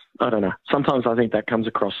 And I don't know. Sometimes I think that comes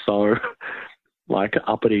across so like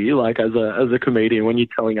uppity, like as a comedian, when you're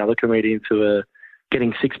telling other comedians who are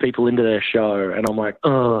getting 6 people into their show, and I'm like,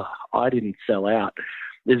 I didn't sell out.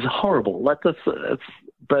 It's horrible. Like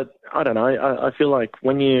but I don't know. I feel like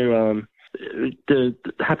when you the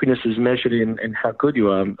happiness is measured in how good you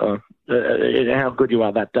are, how good you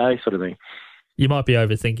are that day, sort of thing. You might be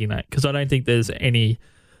overthinking that because I don't think there's any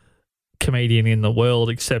comedian in the world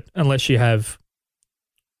except unless you have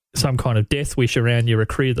some kind of death wish around you, a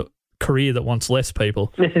career that wants less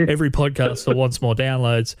people. Every podcaster wants more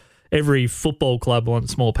downloads. Every football club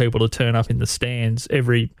wants more people to turn up in the stands.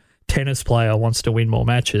 Every tennis player wants to win more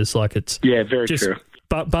matches. Like it's very true.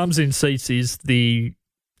 But bums in seats is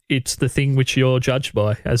it's the thing which you're judged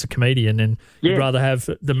by as a comedian, and you'd rather have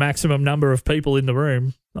the maximum number of people in the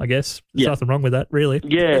room. I guess there's nothing wrong with that, really.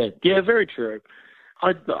 Yeah, very true.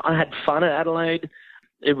 I had fun at Adelaide.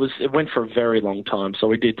 It went for a very long time, so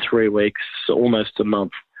we did 3 weeks, almost a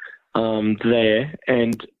month there,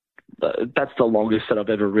 and that's the longest that I've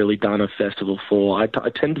ever really done a festival for. I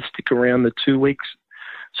tend to stick around the 2 weeks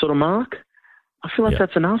sort of mark. I feel like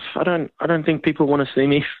that's enough. I don't think people want to see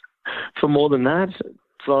me for more than that.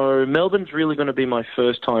 So Melbourne's really going to be my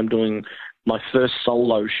first time doing my first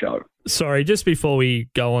solo show. Sorry, just before we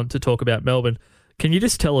go on to talk about Melbourne, can you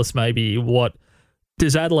just tell us maybe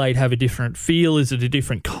does Adelaide have a different feel? Is it a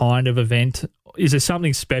different kind of event? Is there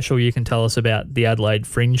something special you can tell us about the Adelaide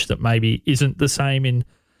Fringe that maybe isn't the same in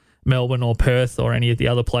Melbourne or Perth or any of the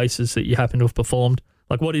other places that you happen to have performed?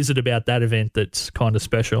 Like, what is it about that event that's kind of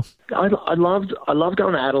special? I love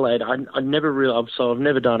going to Adelaide. I've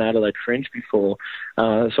never done Adelaide Fringe before,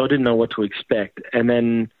 so I didn't know what to expect. And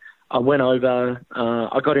then I went over.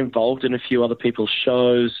 I got involved in a few other people's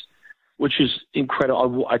shows, which is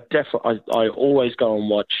incredible. I always go and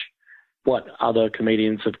watch what other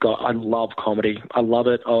comedians have got. I love comedy. I love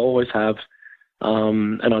it. I always have.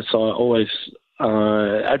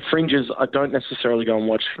 At Fringes, I don't necessarily go and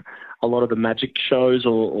watch a lot of the magic shows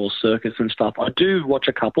or circus and stuff. I do watch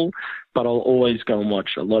a couple, but I'll always go and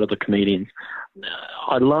watch a lot of the comedians.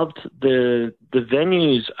 I loved the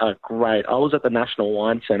venues are great. I was at the National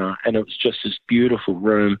Wine Centre, and it was just this beautiful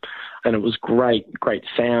room, and it was great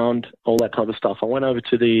sound, all that type of stuff. I went over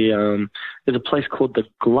to there's a place called the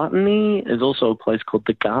Gluttony. There's also a place called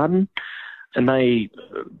the Garden, and they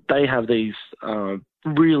have these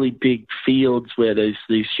really big fields where there's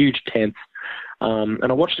these huge tents. And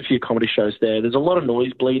I watched a few comedy shows there. There's a lot of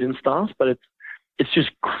nosebleed and stuff, but it's just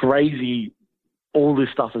crazy. All this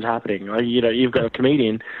stuff is happening. You've got a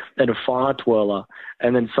comedian and a fire twirler,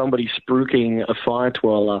 and then somebody spruiking a fire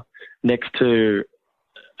twirler next to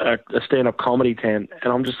a stand-up comedy tent,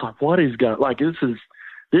 and I'm just like, what is going? Like, this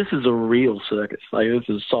is a real circus. Like, this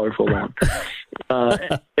is so full on.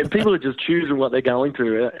 And people are just choosing what they're going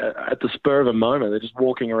through at the spur of a moment. They're just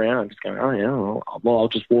walking around, just going, oh yeah, well, I'll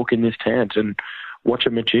just walk in this tent and watch a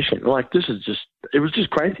magician. Like, it was just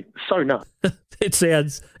crazy. So nuts. It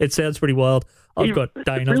sounds pretty wild. I've got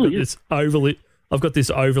Dane. Really I've got this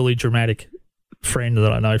overly dramatic friend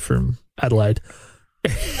that I know from Adelaide,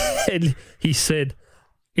 and he said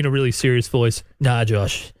in a really serious voice, "Nah,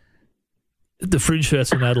 Josh, the Fringe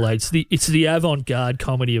Festival in Adelaide, it's the avant-garde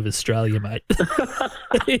comedy of Australia, mate."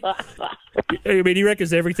 I mean, he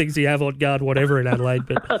reckons everything's the avant-garde whatever in Adelaide,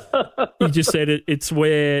 but he just said it's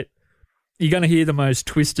where you're going to hear the most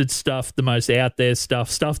twisted stuff, the most out there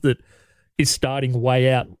stuff that is starting way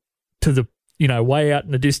out way out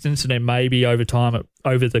in the distance, and then maybe over time,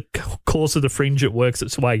 over the course of the Fringe, it works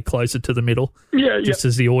its way closer to the middle. Just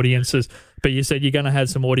as the audiences. But you said you're going to have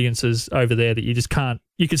some audiences over there that you just can't.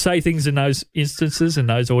 You could say things in those instances and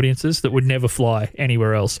those audiences that would never fly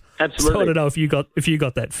anywhere else. Absolutely. So I don't know if you got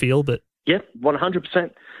that feel, but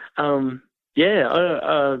 100%. It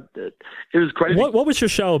was crazy. What was your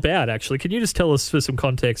show about? Actually, can you just tell us for some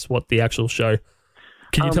context what the actual show?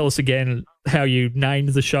 Can you tell us again how you named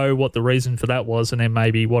the show, what the reason for that was, and then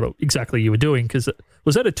maybe what exactly you were doing? Because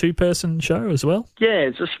was that a 2-person show as well? Yeah,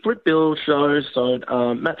 it's a split bill show. So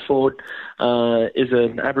Matt Ford is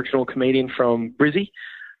an Aboriginal comedian from Brizzy,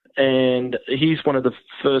 and he's one of the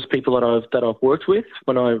first people that I've worked with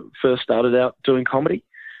when I first started out doing comedy.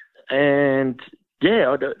 And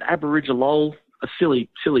yeah, Aboriginal, a silly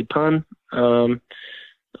pun.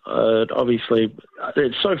 Obviously,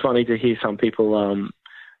 it's so funny to hear some people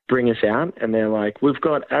bring us out, and they're like, "We've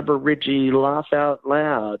got Aborigine laugh out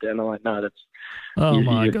loud," and I'm like, "No, that's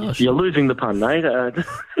gosh, you're losing the pun, mate."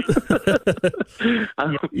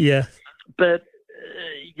 Yeah, but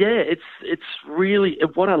it's really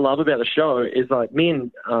what I love about the show is like me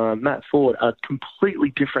and Matt Ford are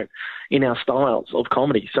completely different in our styles of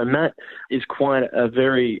comedy. So Matt is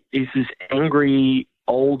he's this angry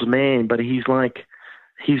old man, but he's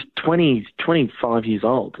 25 years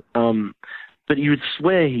old. But you would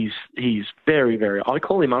swear he's very, very, I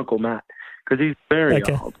call him Uncle Matt because he's very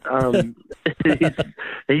old.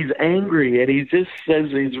 He's angry, and he just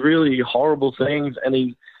says these really horrible things, and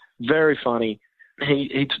he's very funny.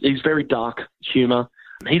 He's very dark humor.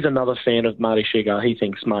 He's another fan of Marty Shigar. He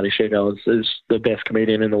thinks Marty Shigar is the best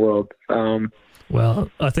comedian in the world.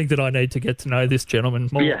 Well, I think that I need to get to know this gentleman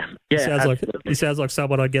more. Yeah, he sounds like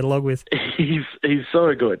someone I'd get along with. He's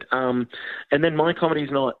so good. And then my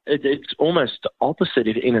comedy's not. It's almost opposite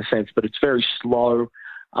in a sense, but it's very slow.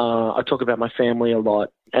 I talk about my family a lot,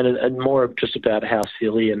 and more just about how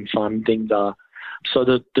silly and fun things are. So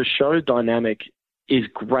the show dynamic is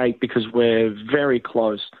great because we're very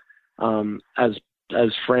close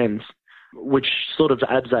as friends, which sort of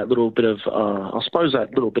adds that little bit of, I suppose,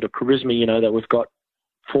 that little bit of charisma, that we've got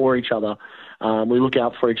for each other. We look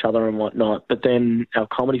out for each other and whatnot, but then our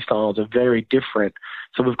comedy styles are very different.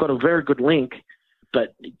 So we've got a very good link,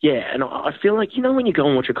 but yeah, and I feel like, when you go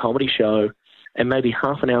and watch a comedy show and maybe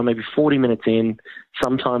half an hour, maybe 40 minutes in,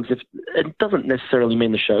 sometimes if it doesn't necessarily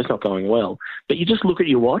mean the show's not going well, but you just look at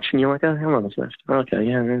your watch and you're like, oh, how long is left? Okay,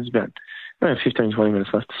 yeah, there's about 15, 20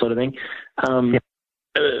 minutes left sort of thing.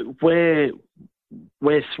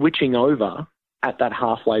 We're switching over at that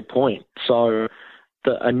halfway point. So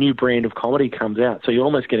a new brand of comedy comes out. So you're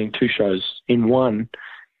almost getting two shows in one,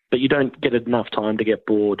 but you don't get enough time to get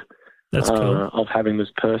bored. That's cool. Of having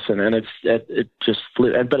this person. And it just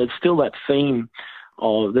flipped. But it's still that theme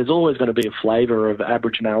of there's always going to be a flavour of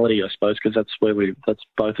Aboriginality, I suppose, because that's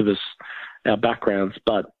both of us, our backgrounds.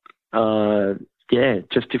 But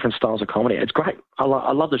just different styles of comedy. It's great. I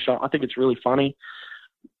love the show. I think it's really funny.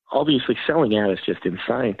 Obviously, selling out is just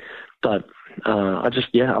insane. But I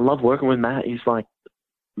love working with Matt. He's like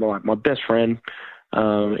my best friend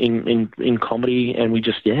in comedy, and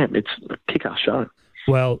it's a kick-ass show.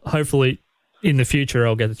 Well, hopefully in the future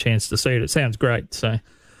I'll get a chance to see it. It sounds great. So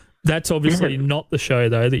that's obviously not the show,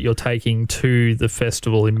 though, that you're taking to the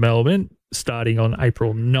festival in Melbourne starting on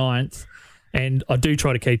April 9th. And I do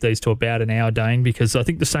try to keep these to about an hour, Dane, because I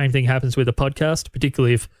think the same thing happens with a podcast,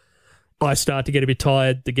 particularly if I start to get a bit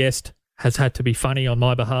tired. The guest has had to be funny on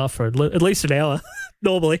my behalf for at least an hour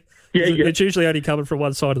normally. Yeah. It's usually only coming from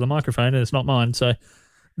one side of the microphone and it's not mine. So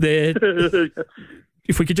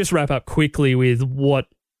if we could just wrap up quickly with what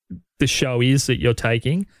the show is that you're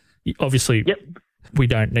taking. Obviously, we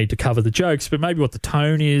don't need to cover the jokes, but maybe what the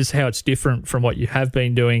tone is, how it's different from what you have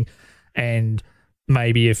been doing, and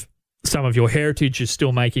maybe if some of your heritage is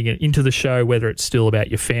still making it into the show, whether it's still about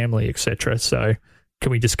your family, etc. So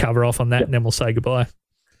can we just cover off on that and then we'll say goodbye?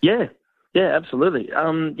 Yeah, absolutely.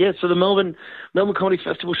 So the Melbourne Comedy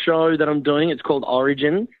Festival show that I'm doing, it's called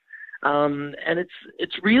Origin. And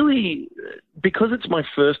it's really, because it's my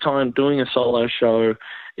first time doing a solo show,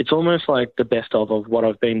 it's almost like the best of what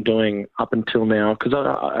I've been doing up until now, because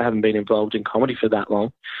I haven't been involved in comedy for that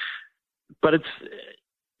long. But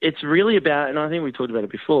it's really about, and I think we talked about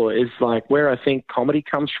it before, is like where I think comedy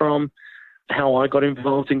comes from, how I got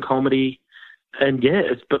involved in comedy, and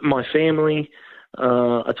but my family.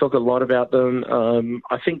 I talk a lot about them.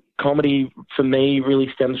 I think comedy for me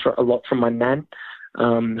really stems a lot from my nan.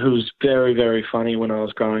 Who was very, very funny when I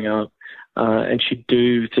was growing up, and she'd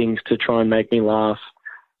do things to try and make me laugh.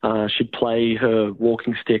 She'd play her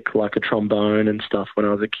walking stick like a trombone and stuff when I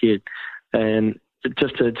was a kid, and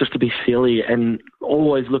just to be silly and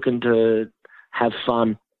always looking to have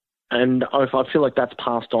fun. And I feel like that's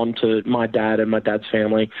passed on to my dad and my dad's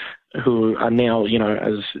family, who are now,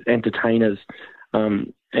 as entertainers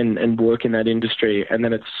and work in that industry. And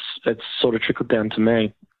then it's sort of trickled down to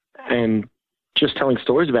me. And just telling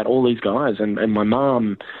stories about all these guys and my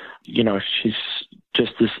mom, she's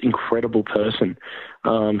just this incredible person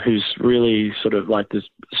who's really sort of like this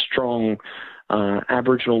strong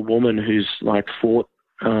Aboriginal woman who's like fought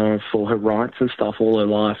for her rights and stuff all her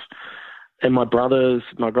life. And my brothers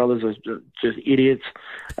are just idiots.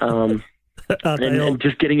 And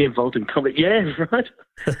just getting involved in comedy. Yeah, right.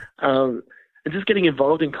 And just getting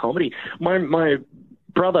involved in comedy. My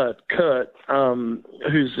brother Kurt,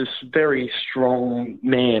 who's this very strong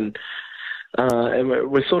man,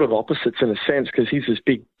 and we're sort of opposites in a sense because he's this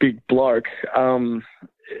big bloke.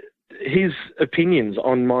 His opinions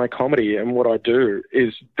on my comedy and what I do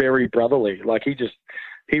is very brotherly. Like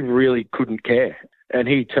he really couldn't care, and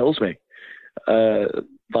he tells me,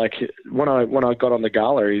 like when I got on the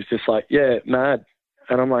gala, he's just like, yeah, mad,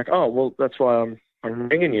 and I'm like, oh well, that's why I'm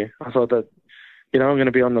ringing you. I thought that. I'm going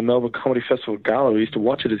to be on the Melbourne Comedy Festival Gala. We used to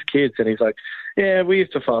watch it as kids. And he's like, yeah, we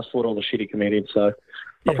used to fast forward all the shitty comedians, so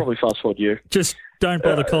I'll probably fast forward you. Just don't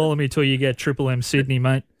bother calling me till you get Triple M Sydney,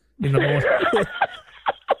 mate, in the morning.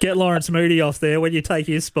 Get Lawrence Moody off there. When you take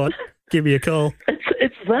his spot, give me a call.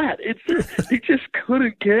 It's that. He just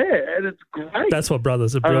couldn't care, and it's great. That's what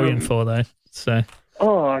brothers are brilliant for, though. So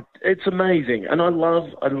Oh, it's amazing, and I love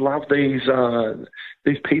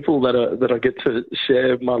these people that I get to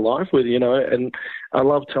share my life with, and I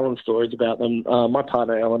love telling stories about them. My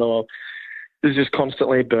partner Eleanor is just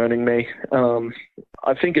constantly burning me.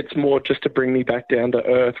 I think it's more just to bring me back down to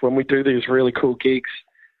earth when we do these really cool gigs.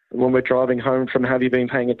 When we're driving home from Have You Been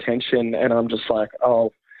Paying Attention, and I'm just like,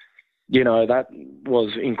 oh, that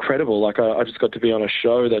was incredible. Like I just got to be on a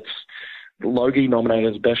show that's Logie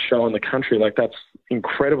nominated as best show in the country. Like that's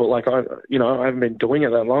incredible. Like I haven't been doing it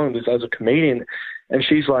that long as a comedian, and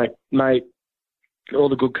she's like, mate, all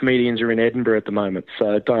the good comedians are in Edinburgh at the moment,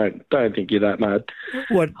 so don't think you're that mad.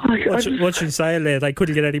 What's she saying there? They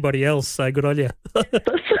couldn't get anybody else, so good on you.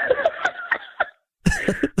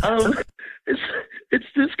 It's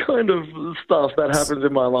this kind of stuff that happens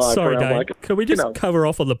in my life. Sorry, Dane, like, can we just cover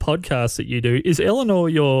off on the podcast that you do? Is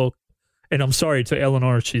Eleanor and I'm sorry to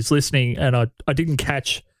Eleanor if she's listening, and I didn't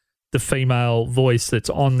catch the female voice that's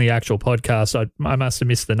on the actual podcast. I must have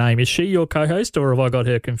missed the name. Is she your co-host, or have I got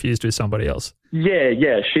her confused with somebody else? Yeah.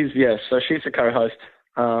 So she's a co-host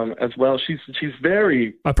as well. She's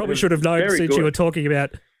very. I probably should have known since you were talking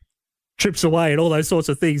about trips away and all those sorts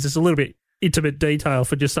of things. It's a little bit intimate detail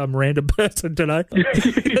for just some random person to know. Yeah,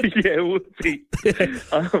 it would be.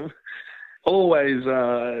 Always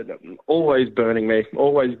burning me,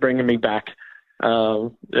 always bringing me back. I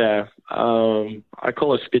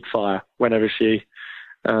call her Spitfire whenever she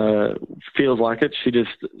feels like it. She just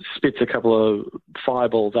spits a couple of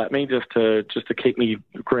fireballs at me just to keep me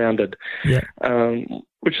grounded. Yeah.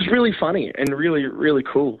 Which is really funny and really, really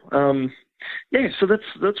cool. So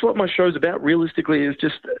that's what my show's about. Realistically, is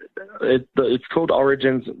just it's called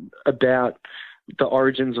Origins, about the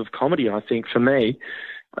origins of comedy. I think for me,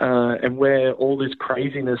 and where all this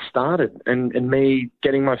craziness started, and me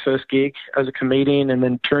getting my first gig as a comedian, and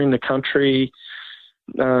then touring the country,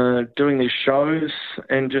 doing these shows,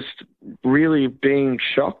 and just really being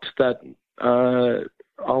shocked that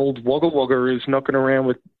old Wagga Wagga is knocking around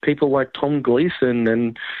with people like Tom Gleeson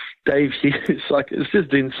and Dave Hughes. Like, it's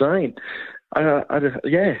just insane.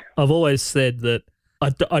 I've always said that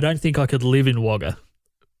I don't think I could live in Wagga,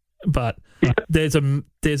 but there's a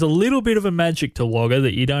little bit of a magic to Wagga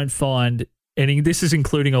that you don't find any. This is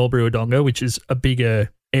including Albury Wodonga, which is a bigger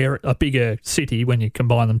city when you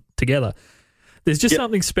combine them together. There's just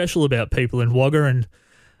something special about people in Wagga, and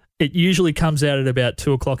it usually comes out at about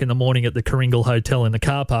 2:00 in the morning at the Kringle Hotel in the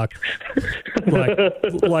car park.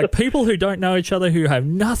 like people who don't know each other, who have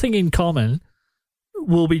nothing in common,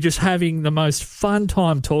 will be just having the most fun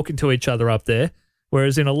time talking to each other up there.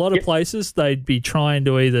 Whereas in a lot of places, they'd be trying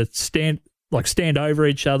to either stand over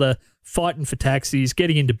each other, fighting for taxis,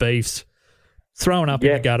 getting into beefs, throwing up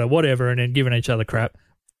in the gutter, whatever, and then giving each other crap.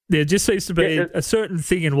 There just seems to be a certain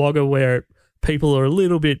thing in Wagga where people are a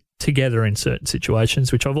little bit together in certain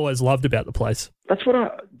situations, which I've always loved about the place. That's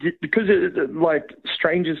what because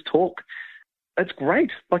strangers talk. That's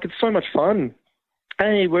great. Like, it's so much fun.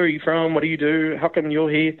 Hey, where are you from? What do you do? How come you're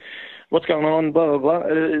here? What's going on? Blah, blah, blah.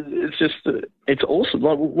 It's just, it's awesome.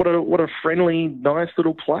 Like, what a friendly, nice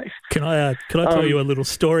little place. Can I tell you a little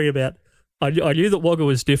story about, I knew that Wagga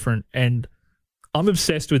was different, and I'm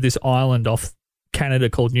obsessed with this island off Canada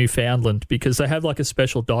called Newfoundland, because they have like a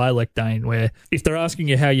special dialect, Dane, where if they're asking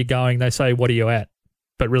you how you're going, they say, what are you at?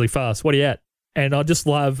 But really fast, what are you at? And I just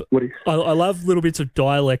love, I love little bits of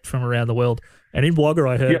dialect from around the world. And in Wagga,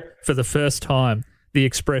 I heard for the first time the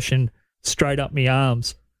expression straight up me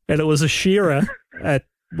arms. And it was a shearer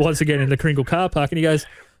once again in the Kringle car park. And he goes,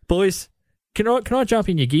 boys, can I jump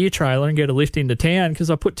in your gear trailer and get a lift into town? Because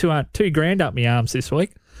I put $2,000 up my arms this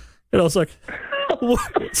week. And I was like,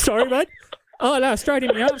 sorry, mate? Oh, no, straight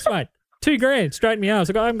in my arms, mate. $2,000 straight in my arms.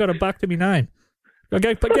 I haven't got a buck to my name. I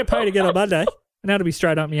get paid again on Monday, and that'll be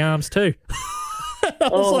straight up my arms too.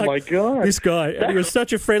 My God. This guy, and he was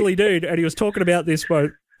such a friendly dude, and he was talking about this,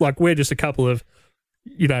 like we're just a couple of,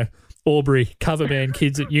 Albury cover band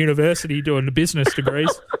kids at university doing the business degrees.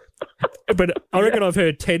 But I reckon I've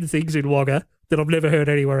heard 10 things in Wagga that I've never heard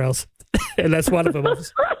anywhere else, and that's one of them.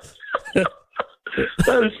 That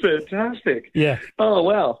is fantastic. Yeah. Oh,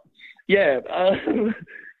 wow. Yeah.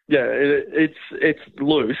 It's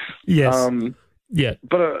loose. Yes.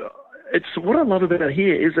 But it's what I love about it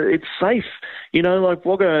here is that it's safe. Like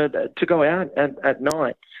Wagga, to go out at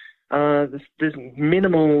night, there's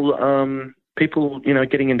minimal people,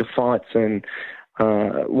 getting into fights and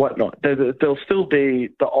whatnot. There'll still be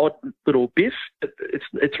the odd little biff.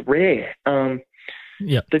 It's rare.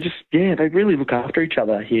 They just, they really look after each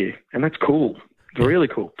other here, and that's cool. It's really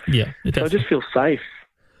cool. Yeah. So I just feel safe.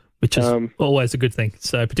 Which is always a good thing.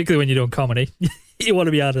 So particularly when you're doing comedy, you want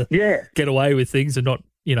to be able to get away with things and not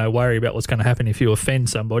worry about what's going to happen if you offend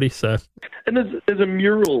somebody. So, and there's a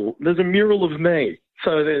mural. There's a mural of me.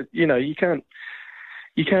 So that, you can't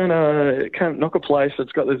knock a place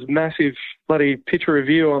that's got this massive bloody picture of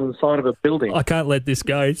you on the side of a building. I can't let this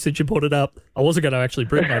go since you brought it up. I wasn't going to actually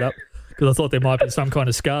bring that up because I thought there might be some kind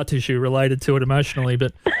of scar tissue related to it emotionally.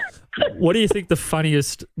 But what do you think the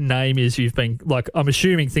funniest name is you've been, like, I'm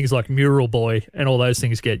assuming things like Mural Boy and all those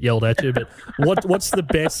things get yelled at you, but what's the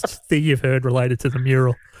best thing you've heard related to the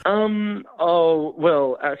mural?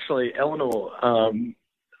 Well, actually, Eleanor,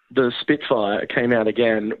 the Spitfire came out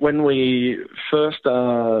again when it first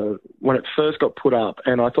got put up,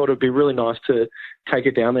 and I thought it'd be really nice to take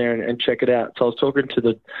it down there and check it out. So I was talking to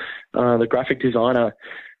the graphic designer,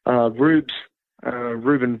 Ruben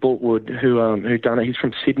Boltwood, who done it. He's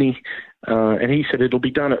from Sydney, and he said it'll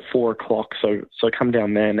be done at 4:00. So come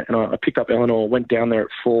down then. And I picked up Eleanor, went down there at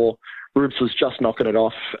 4:00. Rubes was just knocking it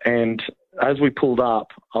off, and as we pulled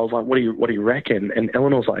up, I was like, "What do you reckon?" And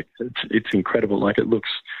Eleanor's like, "It's incredible. Like, it looks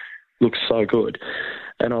so good."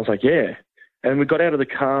 And I was like, "Yeah." And we got out of the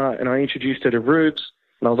car, and I introduced her to Rubes,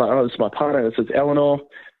 and I was like, "Oh, this is my partner. This is Eleanor."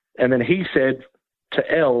 And then he said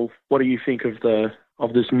to Elle, "What do you think of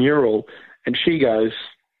this mural?" And she goes,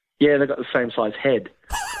 "Yeah, they've got the same size head."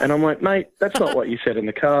 And I'm like, "Mate, that's not what you said in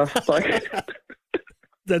the car." Like,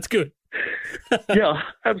 that's good. Yeah,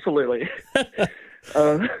 absolutely.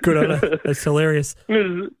 Good on her. That's hilarious.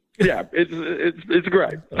 Yeah, it's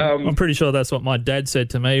great. I'm pretty sure that's what my dad said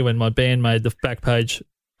to me when my band made the back page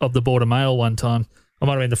of the Border Mail one time. I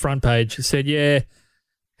might have been the front page. He said, yeah,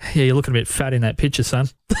 you're looking a bit fat in that picture, son.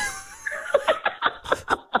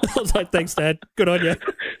 I was like, thanks, Dad. Good on you.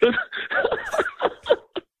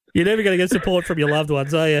 You're never going to get support from your loved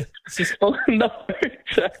ones, are you? It's just... Oh, no,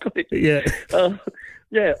 exactly. Yeah.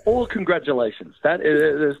 Yeah, or congratulations.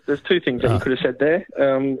 There's two things that you could have said there.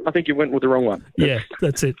 I think you went with the wrong one. Yeah,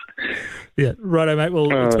 that's it. Yeah, righto, mate.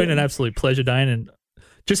 Well, it's been an absolute pleasure, Dane. And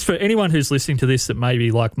just for anyone who's listening to this that may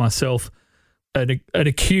be like myself, an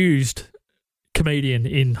accused comedian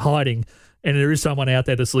in hiding, and there is someone out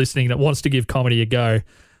there that's listening that wants to give comedy a go,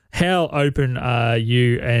 how open are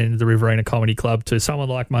you and the Riverina Comedy Club to someone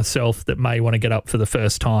like myself that may want to get up for the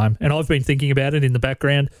first time? And I've been thinking about it in the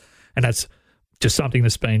background, and that's just something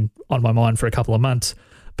that's been on my mind for a couple of months.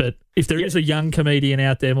 But if there is a young comedian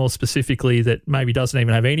out there more specifically that maybe doesn't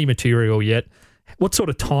even have any material yet, what sort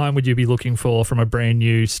of time would you be looking for from a brand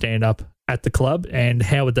new stand-up at the club, and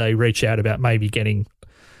how would they reach out about maybe getting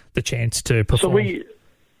the chance to perform?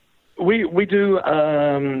 So we do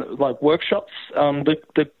like workshops.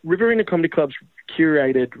 The Riverina Comedy Club's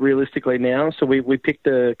curated realistically now, so we pick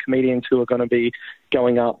the comedians who are going to be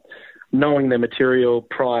going up knowing their material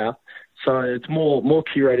prior. So it's more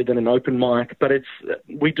curated than an open mic, but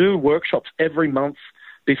we do workshops every month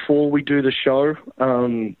before we do the show.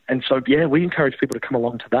 And so, yeah, we encourage people to come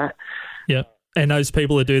along to that. Yeah. And those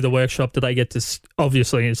people who do the workshop, do they get to,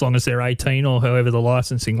 obviously, as long as they're 18 or however the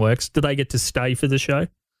licensing works, do they get to stay for the show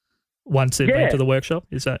once they've been to the workshop?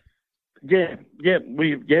 Is that? Yeah,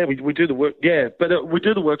 we do the work. Yeah, but we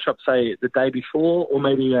do the workshop, say, the day before or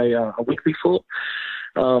maybe a week before.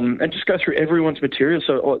 And just go through everyone's material.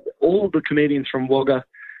 So all of the comedians from Wagga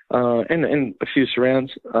and a few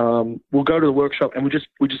surrounds will go to the workshop, and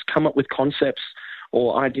we just come up with concepts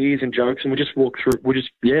or ideas and jokes, and we just walk through.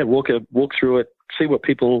 Walk through it, see what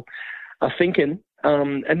people are thinking,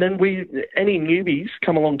 and then any newbies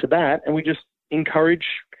come along to that, and we just encourage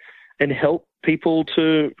and help people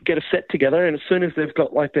to get a set together. And as soon as they've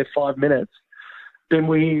got like their 5 minutes, then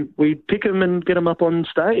we pick them and get them up on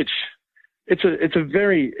stage. It's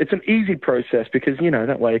an easy process because,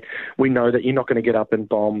 that way we know that you're not going to get up and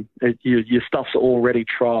bomb. Your stuff's already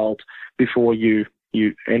trialed before you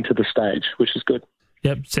enter the stage, which is good.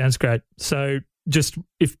 Yep, sounds great. So just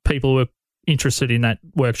if people were interested in that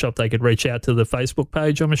workshop, they could reach out to the Facebook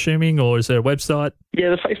page, I'm assuming, or is there a website? Yeah,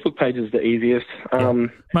 the Facebook page is the easiest.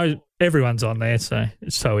 Everyone's on there, so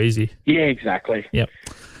it's so easy. Yeah, exactly. Yep.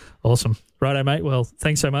 Awesome. Righto, mate. Well,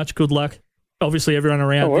 thanks so much. Good luck. Obviously, everyone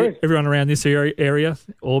around this area,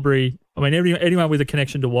 Albury, I mean, anyone with a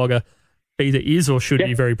connection to Wagga either is or should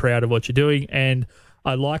be very proud of what you're doing. And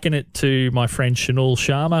I liken it to my friend Shanul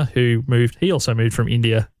Sharma, he also moved from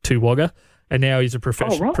India to Wagga, and now he's a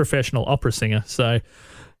professional opera singer. So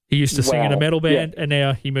he used to sing in a metal band, and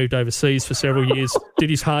now he moved overseas for several years,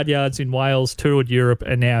 did his hard yards in Wales, toured Europe,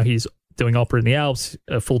 and now he's doing opera in the Alps,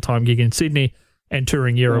 a full-time gig in Sydney, and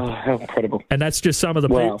touring Europe. Oh, how incredible. And that's just some of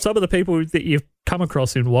the people that you've come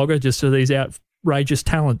across in Wagga, just these outrageous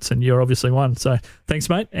talents, and you're obviously one. So thanks,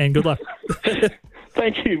 mate, and good luck.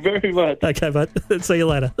 Thank you very much. Okay, bud. See you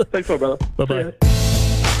later. Thanks, my brother. Bye-bye.